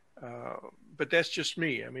 But that's just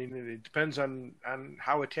me. I mean, it depends on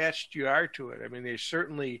how attached you are to it. I mean, there's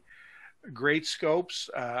certainly great scopes.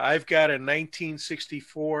 I've got a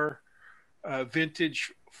 1964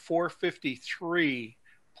 vintage 453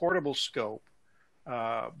 portable scope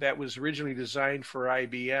that was originally designed for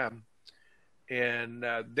IBM. And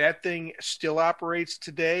that thing still operates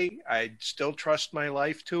today. I still trust my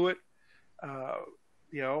life to it.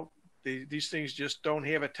 These things just don't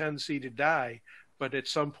have a tendency to die, but at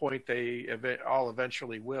some point they all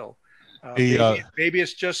eventually will. Maybe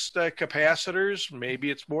it's just capacitors.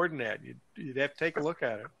 Maybe it's more than that. You'd have to take a look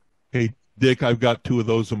at it. Hey, Dick, I've got two of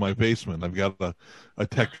those in my basement. I've got a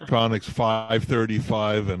Tektronix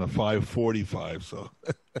 535 and a 545. So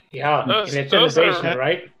yeah, and it's in the basement,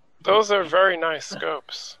 right? Those are very nice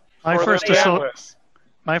scopes. My first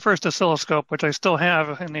oscilloscope, which I still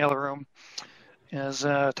have in the other room, is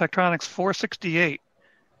Tektronix 468,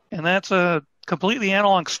 and that's a completely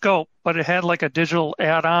analog scope, but it had like a digital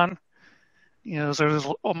add-on. So there's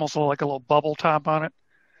almost like a little bubble top on it.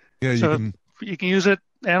 Yeah, you can use it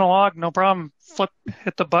analog, no problem.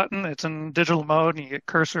 Hit the button. It's in digital mode, and you get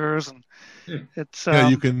cursors, and it's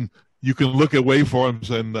you can look at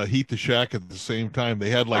waveforms and heat the shack at the same time.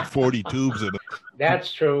 They had like 40 tubes in it.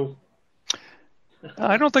 That's true.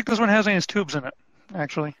 I don't think this one has any tubes in it,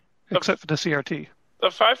 actually, except for the CRT.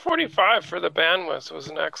 The 545 for the bandwidth was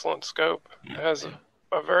an excellent scope. It has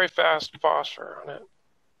a very fast phosphor on it,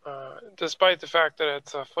 despite the fact that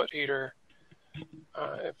it's a foot heater.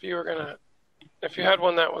 If you had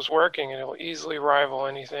one that was working, it'll easily rival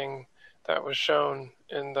anything that was shown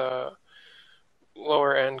in the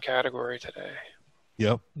lower end category today.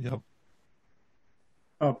 Yep.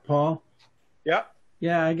 Oh, Paul? Yeah.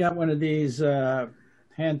 Yeah, I got one of these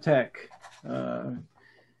Handtech. I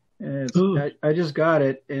just got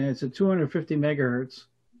it, and it's a 250 megahertz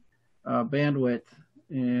bandwidth,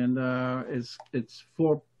 and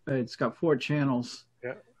it's got 4 channels.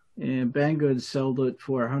 Yeah. And Banggood sold it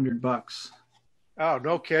for $100. Oh,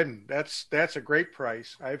 no kidding! That's a great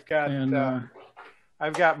price. I've got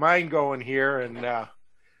mine going here, and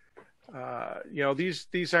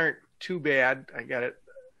these aren't too bad. I got it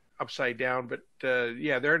upside down, but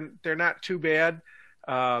they're not too bad.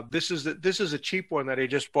 This is a cheap one that I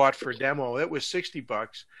just bought for demo. It was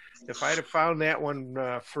 $60. If I'd have found that one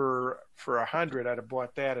for $100, I'd have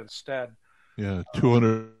bought that instead. Yeah,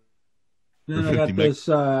 200. Then I got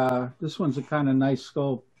this one's a kind of nice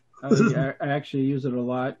scope. I actually use it a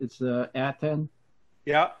lot. It's a Aten.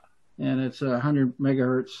 Yeah. And it's 100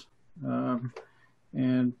 megahertz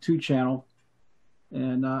and 2 channel.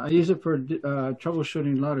 And I use it for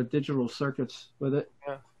troubleshooting a lot of digital circuits with it.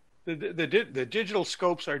 Yeah. The digital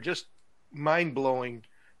scopes are just mind blowing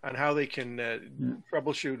on how they can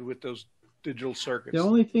troubleshoot with those digital circuits. The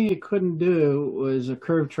only thing it couldn't do was a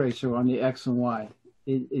curve tracer on the X and Y.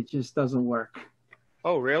 It just doesn't work.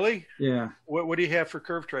 Oh, really? Yeah. What do you have for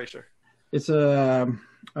curve tracer? It's a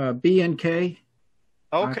BNK.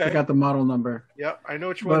 Okay. I forgot the model number. Yeah, I know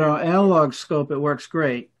which one. But on analog scope, it works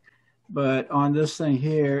great. But on this thing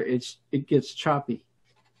here, it gets choppy.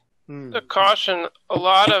 The caution, a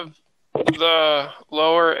lot of the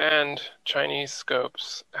lower end Chinese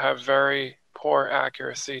scopes have very poor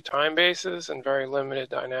accuracy time bases and very limited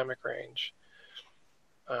dynamic range.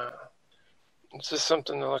 It's just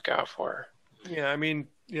something to look out for. Yeah, I mean,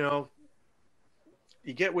 you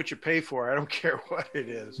get what you pay for. I don't care what it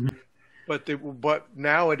is. But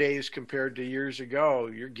nowadays, compared to years ago,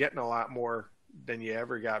 you're getting a lot more than you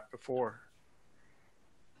ever got before.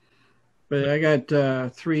 But I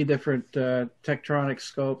got 3 different Tektronix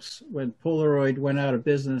scopes. When Polaroid went out of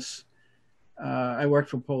business, I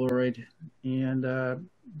worked for Polaroid, and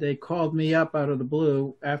they called me up out of the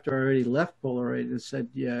blue after I already left Polaroid and said,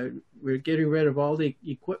 yeah, we're getting rid of all the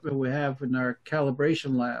equipment we have in our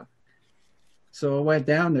calibration lab. So I went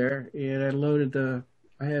down there, and I loaded the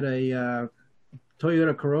I had a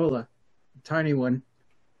Toyota Corolla, a tiny one,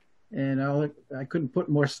 and I couldn't put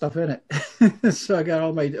more stuff in it. So I got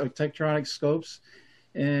all my Tektronix scopes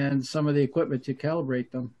and some of the equipment to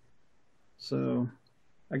calibrate them. So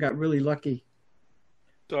I got really lucky.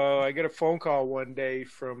 So I get a phone call one day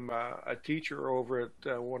from a teacher over at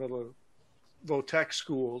one of the Votech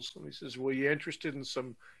schools. And he says, "Well, you interested in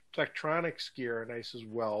some Tektronix gear?" And I says,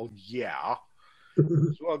 "Well, yeah." He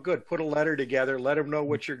says, "Well, good. Put a letter together. Let them know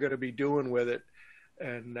what you're going to be doing with it,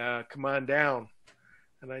 and come on down."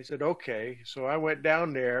 And I said, "Okay." So I went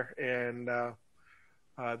down there, and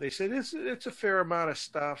they said, it's a fair amount of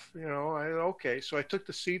stuff. Okay. So I took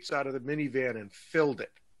the seats out of the minivan and filled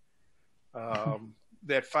it.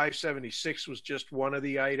 That 576 was just one of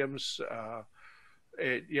the items. I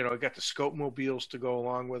got the scope mobiles to go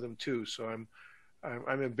along with them too. So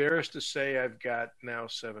I'm embarrassed to say I've got now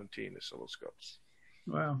 17 oscilloscopes.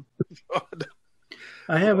 Wow.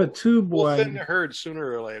 I have a tube We'll one. thin the herd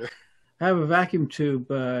sooner or later. I have a vacuum tube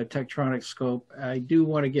Tektronix scope. I do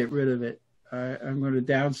want to get rid of it. I'm going to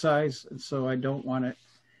downsize, and so I don't want it.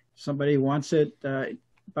 Somebody wants it.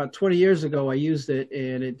 About 20 years ago, I used it,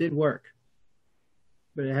 and it did work,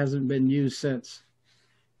 but it hasn't been used since.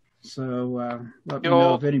 So let me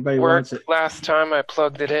know if anybody wants it. Last time I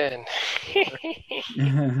plugged it in.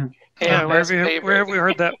 Yeah, where have we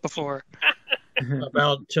heard that before?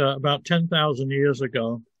 About 10,000 years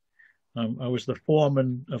ago, I was the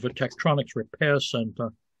foreman of a Tektronix repair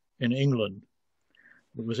center in England.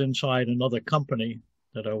 It was inside another company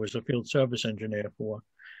that I was a field service engineer for.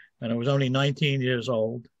 And I was only 19 years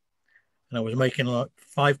old. And I was making like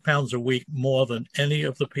 £5 a week more than any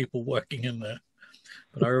of the people working in there.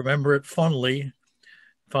 But I remember it fondly,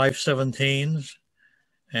 517s.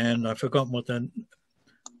 And I've forgotten what the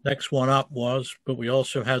next one up was, but we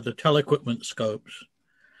also had the telequipment scopes.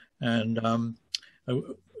 And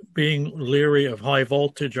being leery of high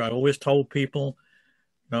voltage, I always told people,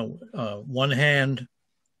 one hand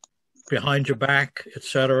behind your back,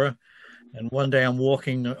 etc. And one day I'm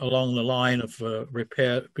walking along the line of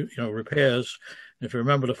repairs. If you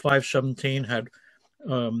remember, the 517 had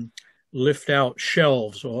lift out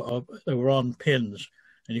shelves, or they were on pins,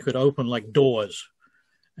 and you could open like doors.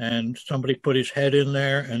 And somebody put his head in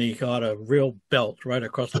there, and he got a real belt right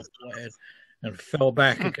across the forehead, and fell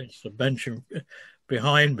back against the bench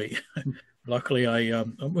behind me. Luckily, I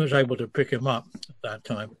was able to pick him up at that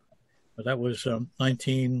time. But that was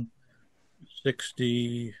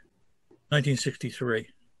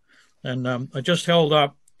 1963. And I just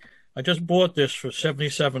bought this for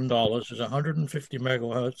 $77. It's 150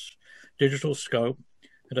 megahertz digital scope.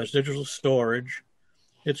 It has digital storage.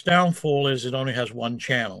 Its downfall is it only has one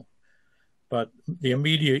channel. But the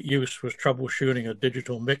immediate use was troubleshooting a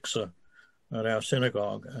digital mixer at our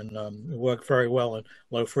synagogue, and it worked very well in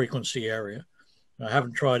low frequency area. I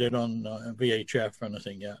haven't tried it on VHF or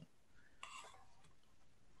anything yet.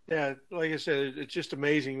 Yeah, like I said, it's just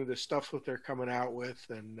amazing the stuff that they're coming out with,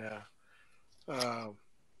 and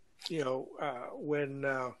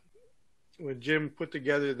when Jim put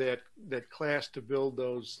together that class to build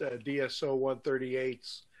those DSO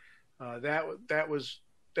 138s,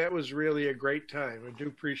 that was really a great time. I do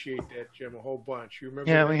appreciate that, Jim, a whole bunch. You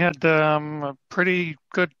remember? Yeah, that? we had a pretty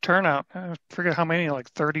good turnout. I forget how many, like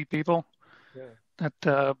 30 people that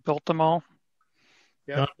built them all.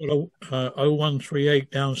 Yeah, 0138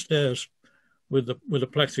 downstairs with the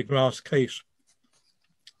plexiglass case.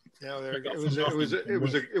 Yeah,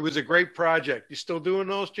 it was a great project. You still doing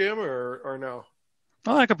those, Jim, or no?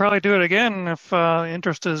 Well, I could probably do it again if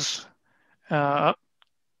interest is up.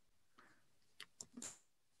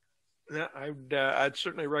 Yeah, I'd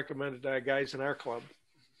certainly recommend it, guys in our club.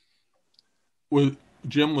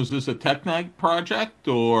 Jim, was this a TechNight project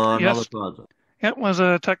or another project? It was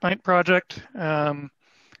a TechNight project.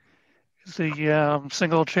 It's the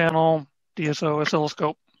single channel DSO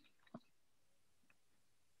oscilloscope.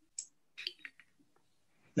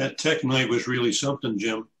 That TechNight was really something,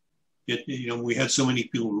 Jim. We had so many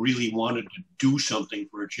people who really wanted to do something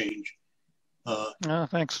for a change.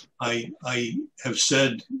 Thanks. I have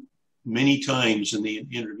said many times in the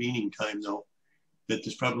intervening time, though, that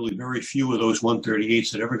there's probably very few of those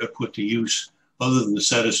 138s that ever got put to use, other than the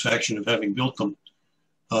satisfaction of having built them.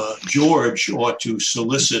 George ought to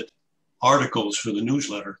solicit articles for the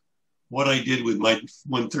newsletter. What I did with my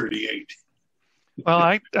 138. Well,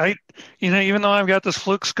 I even though I've got this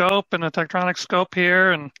Fluke scope and a Tektronix scope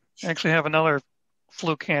here, and I actually have another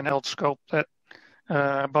Fluke handheld scope that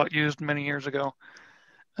I bought used many years ago.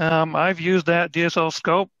 I've used that DSO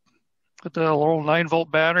scope with the little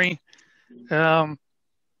 9-volt battery out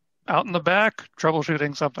in the back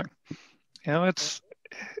troubleshooting something. It's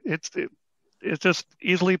it's just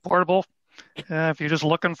easily portable. If you're just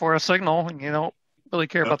looking for a signal and you don't really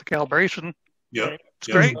care about the calibration, it's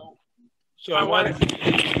great. So I want to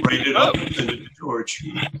write it up and send it to George.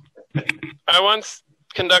 I once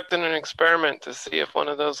conducted an experiment to see if one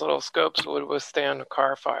of those little scopes would withstand a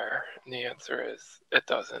car fire, and the answer is it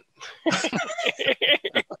doesn't.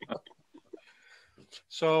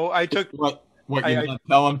 So I took what you're not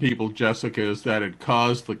telling people, Jessica, is that it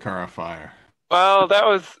caused the car fire. Well, that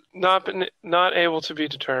was not able to be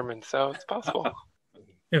determined, so it's possible.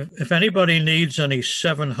 If anybody needs any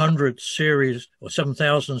 700 series or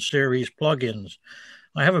 7000 series plugins,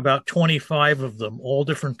 I have about 25 of them, all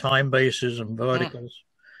different time bases and verticals.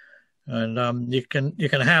 And you can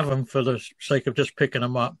have them for the sake of just picking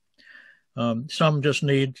them up. Some just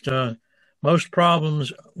need, most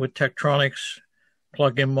problems with Tektronix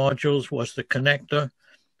plug-in modules was the connector.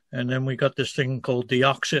 And then we got this thing called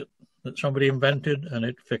Deoxit that somebody invented, and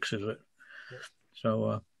it fixes it.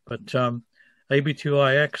 So, but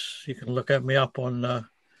AB2IX, you can look at me up on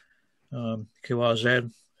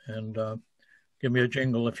QRZ and give me a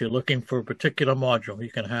jingle. If you're looking for a particular module, you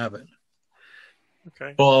can have it.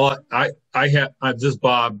 Okay. Well, I have this is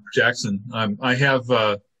Bob Jackson. I have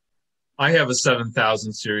a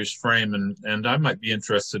 7000 series frame, and I might be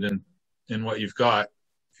interested in what you've got.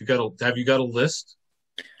 Have you got a list?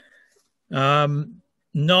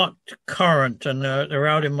 Not current, and they're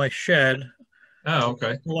out in my shed. Oh,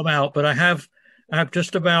 okay. Pull them out, but I have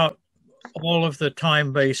just about all of the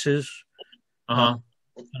time bases. And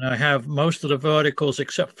I have most of the verticals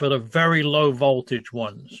except for the very low voltage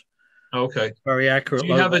ones. Okay. Very accurate. Do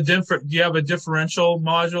you have a differential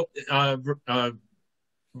module,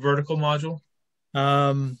 vertical module?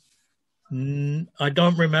 I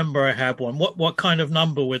don't remember I have one. What kind of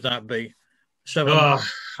number would that be? I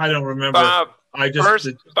don't remember.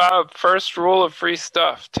 Bob, first rule of free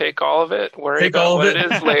stuff: take all of it. Worry about what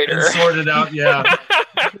it is later. And sort it out. Yeah.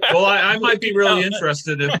 Well, I might be really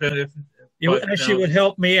interested if you actually would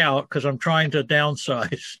help me out because I'm trying to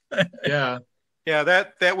downsize. Yeah. Yeah,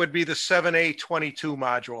 that would be the 7A22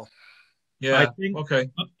 module. Yeah. Okay.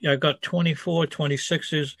 I got 24,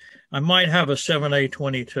 26s. I might have a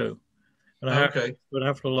 7A22. But I would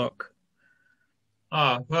have to look.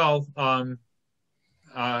 Well,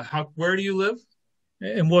 where do you live?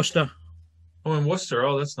 In Worcester. Oh, in Worcester.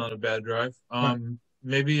 Oh, that's not a bad drive.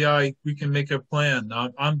 Maybe we can make a plan. I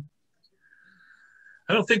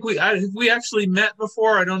don't think we actually met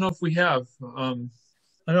before. I don't know if we have. I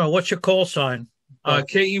don't know. What's your call sign?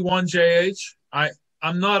 KE1JH.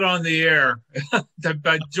 I'm not on the air. I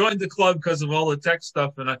joined the club because of all the tech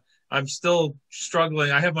stuff, and I'm still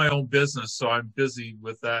struggling. I have my own business, so I'm busy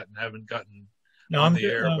with that and haven't gotten on the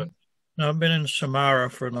air. But I've been in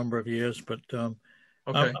Samara for a number of years, but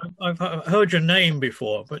okay. I've heard your name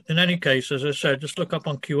before. But in any case, as I said, just look up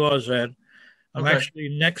on QRZ. I'm actually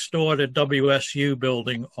next door to WSU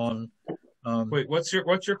building on. Wait, what's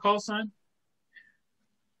your call sign?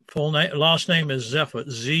 Full name, last name is Zephyr.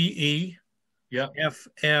 ZEFFERT.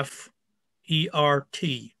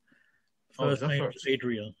 First name is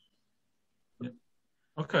Adrian.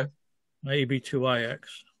 Okay. AB2IX.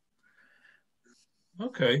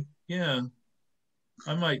 Okay. Yeah.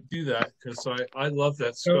 I might do that because I love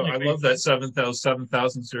that scope. I love that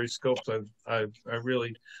 7000 series scopes. I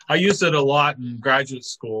used it a lot in graduate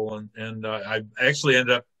school, and I actually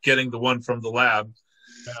ended up getting the one from the lab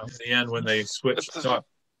in the end when they switched up.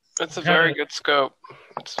 It's a very good scope.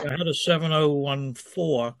 I had a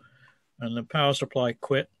 7014, and the power supply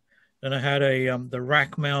quit. Then I had the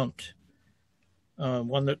rack mount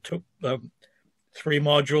one that took 3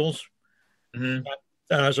 modules. Mm-hmm.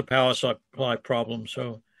 That has a power supply problem.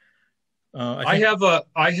 So I have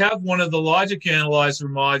one of the logic analyzer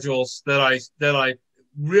modules that I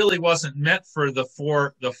really wasn't meant for the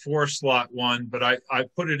four slot one, but I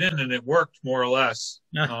put it in and it worked more or less.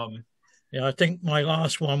 Yeah, I think my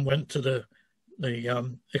last one went to the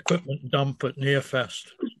equipment dump at Nearfest.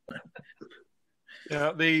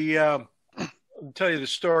 Yeah, I'll tell you the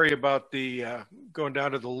story about the going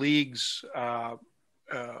down to the leagues,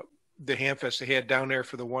 the Hamfest they had down there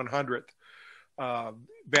for the 100th.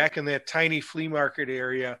 Back in that tiny flea market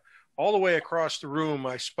area, all the way across the room,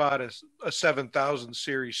 I spot a 7000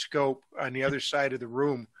 series scope on the other side of the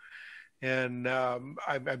room. And I'm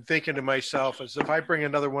thinking to myself, as if I bring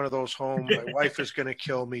another one of those home, my wife is going to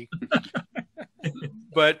kill me.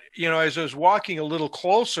 But, as I was walking a little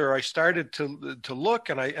closer, I started to look,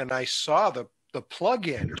 and I saw the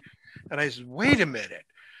plug-in. And I said, wait a minute.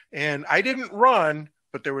 And I didn't run,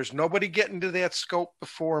 but there was nobody getting to that scope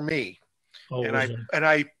before me. And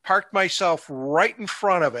I parked myself right in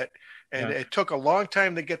front of it. And Yeah. it took a long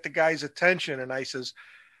time to get the guy's attention. And I says,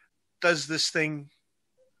 does this thing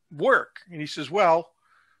work? And he says, well,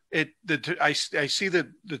 I see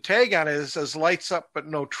the tag on it. It says lights up, but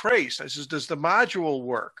no trace. I says, does the module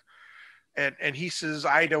work? And he says,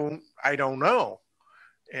 I don't know.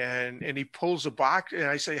 And he pulls the box, and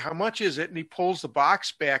I say, how much is it? And he pulls the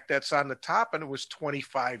box back that's on the top, and it was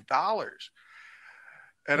 $25.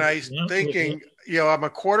 And I was thinking, I'm a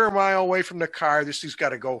quarter mile away from the car. This thing's got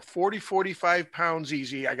to go 40, 45 pounds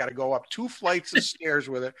easy. I got to go up 2 flights of stairs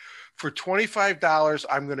with it. For $25,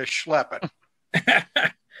 I'm going to schlep it.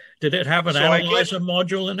 Did it have an analyzer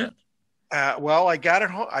module in it? Well, I got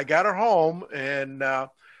it home, and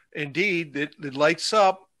indeed, it lights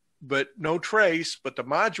up, but no trace. But the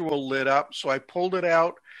module lit up, so I pulled it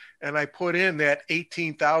out, and I put in that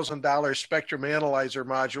 $18,000 spectrum analyzer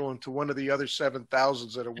module into one of the other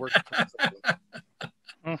 7,000s that it worked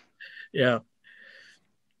perfectly. Yeah.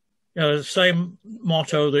 The same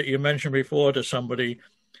motto that you mentioned before to somebody: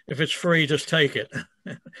 if it's free, just take it,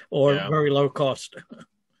 or very low cost.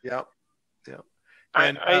 Yep.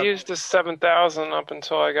 And I used the 7000 up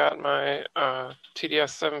until I got my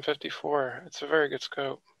TDS 754. It's a very good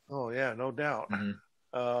scope. Oh yeah, no doubt.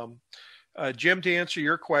 Jim, to answer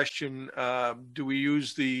your question, do we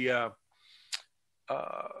use the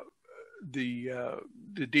DSO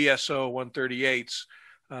 138s?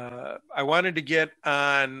 I wanted to get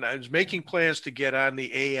on. I was making plans to get on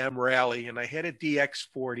the AM rally, and I had a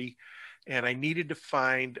DX40, and I needed to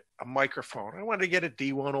find a microphone. I wanted to get a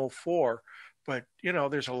D104, but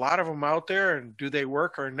there's a lot of them out there, and do they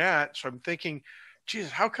work or not? So I'm thinking,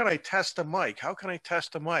 geez, how can I test a mic? How can I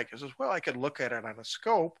test a mic? I says, well, I could look at it on a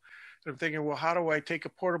scope. And I'm thinking, well, how do I take a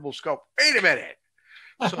portable scope? Wait a minute.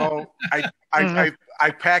 So I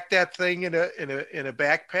packed that thing in a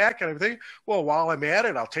backpack, and I'm thinking, well, while I'm at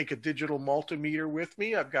it, I'll take a digital multimeter with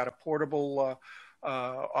me. I've got a portable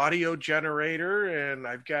audio generator, and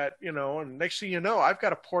I've got, and next thing you know, I've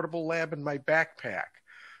got a portable lab in my backpack.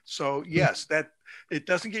 So yes, that it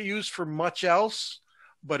doesn't get used for much else,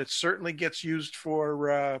 but it certainly gets used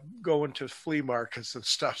for going to flea markets and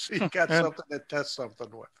stuff. So you got something to test something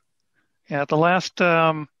with. Yeah, the last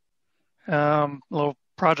little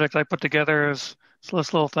project I put together is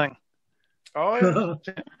this little thing. Oh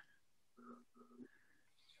yeah.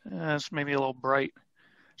 It's maybe a little bright.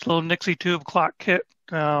 It's a little Nixie tube clock kit.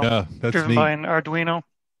 That's driven neat. by an Arduino.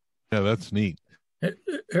 Yeah, that's neat.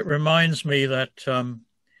 It reminds me that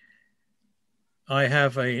I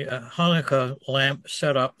have a Hanukkah lamp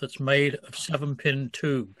set up that's made of 7-pin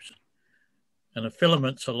tubes, and the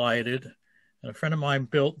filaments are lighted. And a friend of mine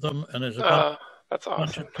built them, and there's a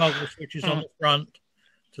bunch of toggle switches on the front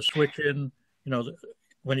to switch in.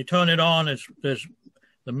 When you turn it on, there's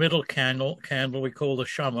the middle candle we call the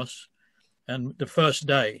shamus, and the first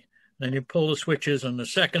day. Then you pull the switches, and the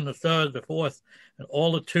second, the third, the fourth, and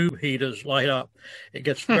all the tube heaters light up. It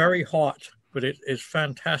gets very hot, but it is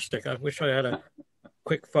fantastic. I wish I had a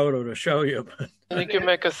quick photo to show you. You can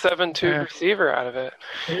make a 7-tube receiver out of it.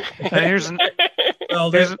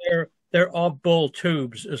 Well, they're all bull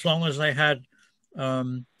tubes, as long as they had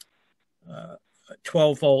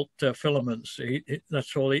 12-volt filaments.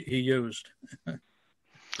 That's all he used.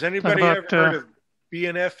 Has anybody ever heard of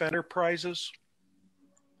B&F Enterprises?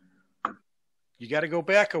 You got to go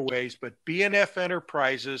back a ways, but B&F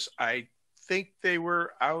Enterprises, I think they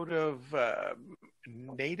were out of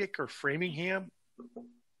Natick or Framingham.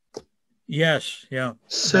 Yes, yeah.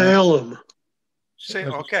 Salem.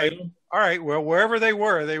 Okay. Salem? All right. Well, wherever they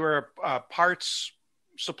were a parts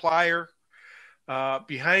supplier.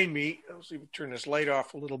 Behind me, let's even turn this light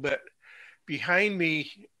off a little bit. Behind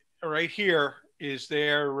me, right here, is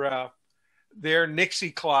their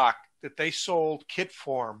Nixie clock that they sold kit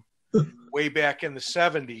form way back in the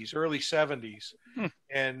 70s, early 70s,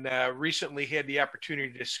 and recently had the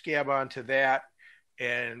opportunity to scab onto that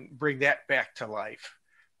and bring that back to life.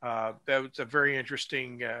 That was a very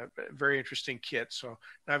interesting kit. So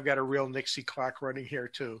now I've got a real Nixie clock running here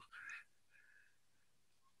too.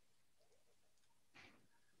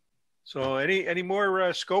 So any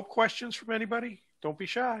more scope questions from anybody? Don't be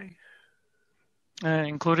shy.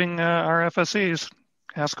 Including our FSEs.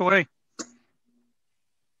 Ask away.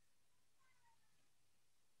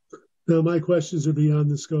 No, my questions are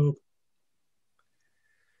beyond the scope.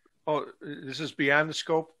 Oh, this is beyond the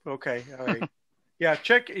scope? Okay, all right. Yeah,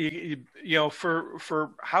 check,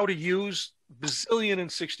 for how to use bazillion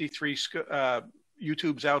and 63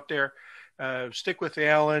 YouTubes out there. Stick with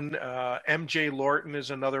Alan. MJ Lorton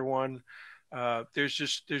is another one. There's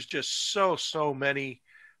just so many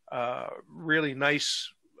really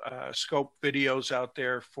nice scope videos out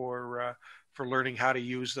there for learning how to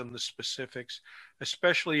use them, the specifics,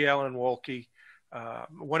 especially Alan Wolke.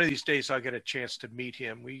 One of these days I'll get a chance to meet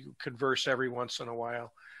him. We converse every once in a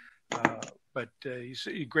while, but he's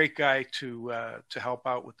a great guy to help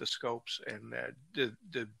out with the scopes, and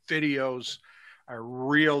the videos are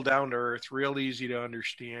real down to earth, real easy to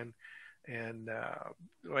understand. And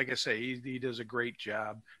like I say, he does a great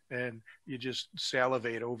job, and you just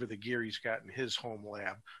salivate over the gear he's got in his home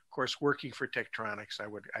lab. Of course, working for Tektronix,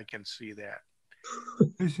 I can see that.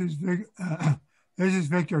 This is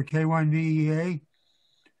Victor, K1VEA.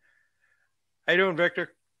 How you doing,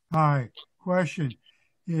 Victor? Hi. Question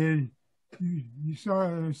is, you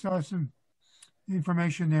saw some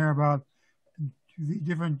information there about the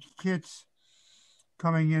different kits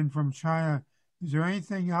coming in from China. Is there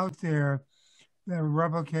anything out there that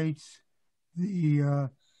replicates the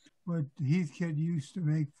what Heathkit used to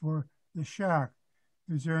make for the shack?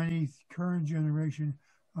 Is there any current generation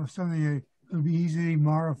of something that could be easily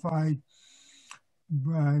modified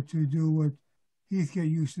to do what Heathkit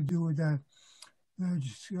used to do with that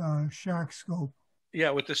shack scope? Yeah,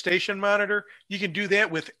 with the station monitor, you can do that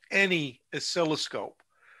with any oscilloscope.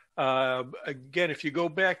 Again, if you go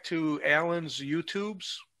back to Alan's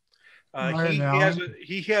YouTubes,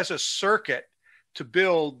 he has a circuit to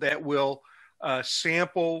build that will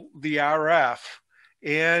sample the RF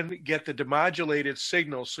and get the demodulated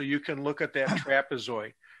signal, so you can look at that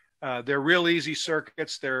trapezoid. They're real easy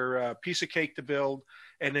circuits. They're a piece of cake to build,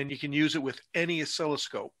 and then you can use it with any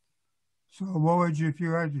oscilloscope. So what would you, if you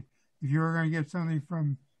were going to get something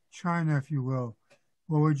from China, if you will,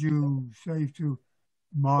 what would you say to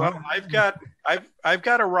model? Well, I've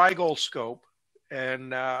got a Rigol scope,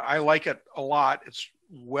 and I like it a lot. It's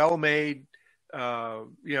well made.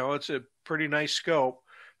 It's a pretty nice scope.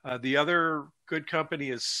 The other good company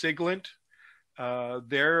is Siglent.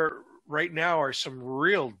 There right now are some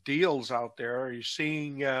real deals out there. You're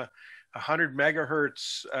seeing 100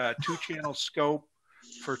 megahertz 2-channel scope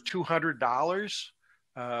for $200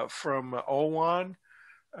 from OWON.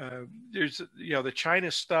 There's the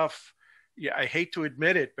China stuff. Yeah, I hate to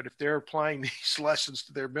admit it, but if they're applying these lessons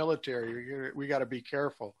to their military, we got to be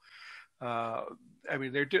careful. I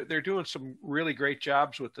mean, they're doing some really great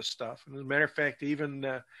jobs with the stuff. And as a matter of fact,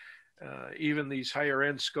 even these higher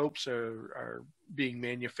end scopes are being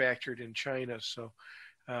manufactured in China. So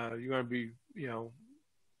you want to be,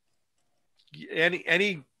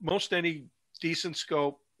 any decent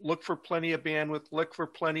scope. Look for plenty of bandwidth. Look for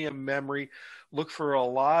plenty of memory. Look for a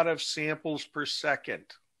lot of samples per second.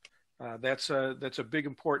 That's a big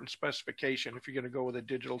important specification if you're going to go with a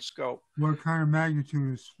digital scope. What kind of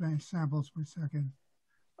magnitude is samples per second?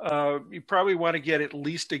 You probably want to get at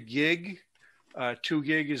least a gig. 2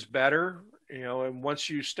 gig is better, and once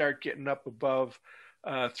you start getting up above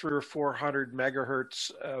 300 or 400 megahertz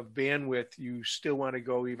of bandwidth, you still want to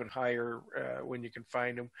go even higher when you can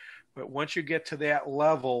find them. But once you get to that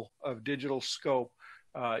level of digital scope,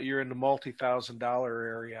 you're in the multi-$1,000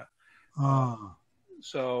 area.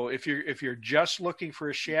 So if you're just looking for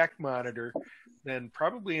a shack monitor, then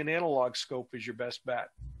probably an analog scope is your best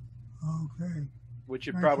bet. Okay. Which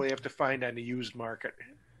you probably have to find on the used market.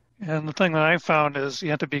 And the thing that I found is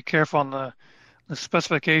you have to be careful on the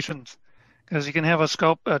specifications, because you can have a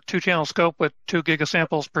 2-channel scope with 2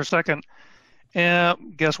 gigasamples per second.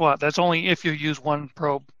 And guess what? That's only if you use one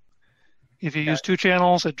probe. If you use 2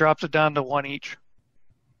 channels, it drops it down to 1 each.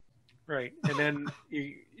 Right. And then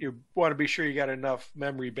you want to be sure you got enough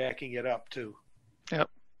memory backing it up too. Yep.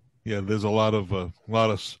 Yeah, there's a lot of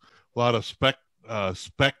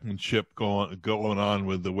specmanship going on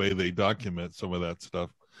with the way they document some of that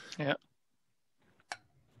stuff. Yeah.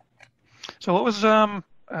 So what was Alan's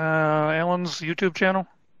YouTube channel?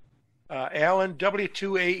 Alan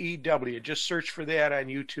W2AEW. Just search for that on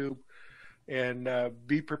YouTube, and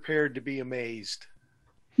be prepared to be amazed.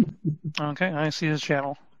 Okay, I see his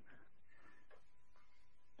channel.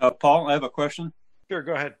 Paul, I have a question. Sure,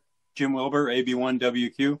 go ahead. Jim Wilbur,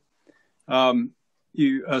 AB1WQ.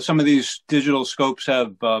 Some of these digital scopes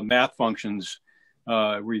have math functions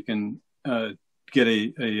where you can get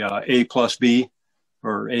a plus B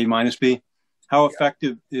or A minus B. How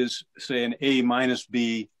effective is, say, an A minus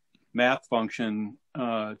B math function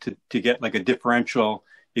to get like a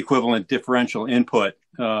equivalent differential input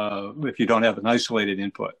if you don't have an isolated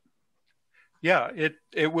input? Yeah,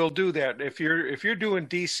 it will do that. If you're doing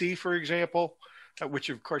DC, for example, which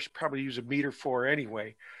of course you probably use a meter for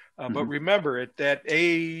anyway. But remember that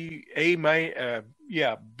B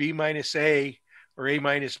minus A or A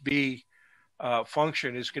minus B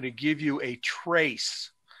function is going to give you a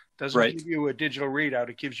trace. Doesn't give you a digital readout.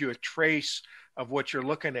 It gives you a trace of what you're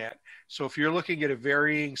looking at. So if you're looking at a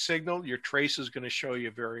varying signal, your trace is going to show you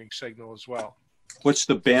a varying signal as well. What's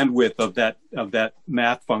the bandwidth of that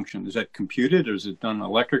math function? Is that computed or is it done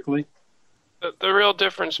electrically? The real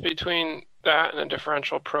difference between that and a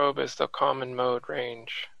differential probe is the common mode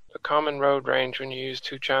range. The common mode range, when you use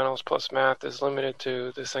 2 channels plus math, is limited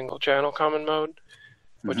to the single channel common mode,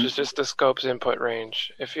 which is just the scope's input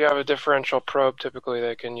range. If you have a differential probe, typically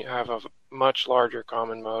they can have a much larger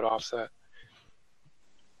common mode offset.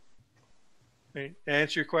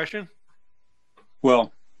 Answer your question?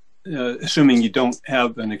 Well, assuming you don't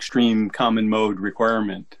have an extreme common mode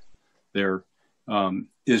requirement there,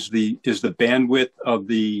 is the bandwidth of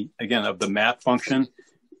the math function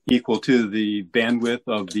equal to the bandwidth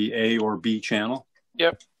of the A or B channel?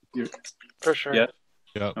 Yep. For sure. Yeah.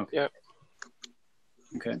 Yeah. Okay. Yep.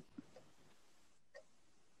 Okay.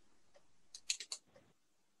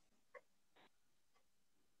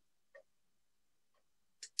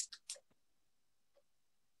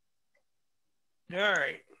 All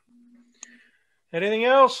right. Anything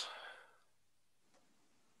else?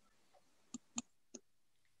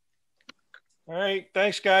 All right.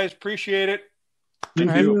 Thanks, guys. Appreciate it.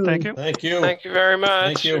 Thank you. Thank you. Thank you. Thank you very much.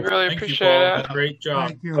 Thank you. We really Thank you, appreciate Paul. it. Great job.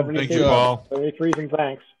 Thank you. Thank you, Paul.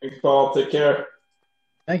 Thanks. Thanks, Paul. Take care.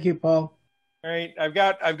 Thank you, Paul. All right. I've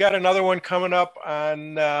got another one coming up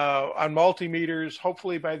on multimeters,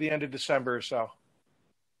 hopefully by the end of December or so.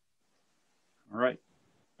 All right.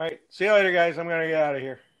 All right. See you later, guys. I'm going to get out of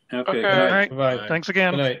here. Okay. All right. Bye. Thanks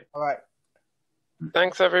again. Good night. All right.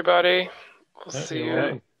 Thanks, everybody. We'll Yeah, see you're you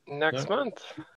welcome. next month.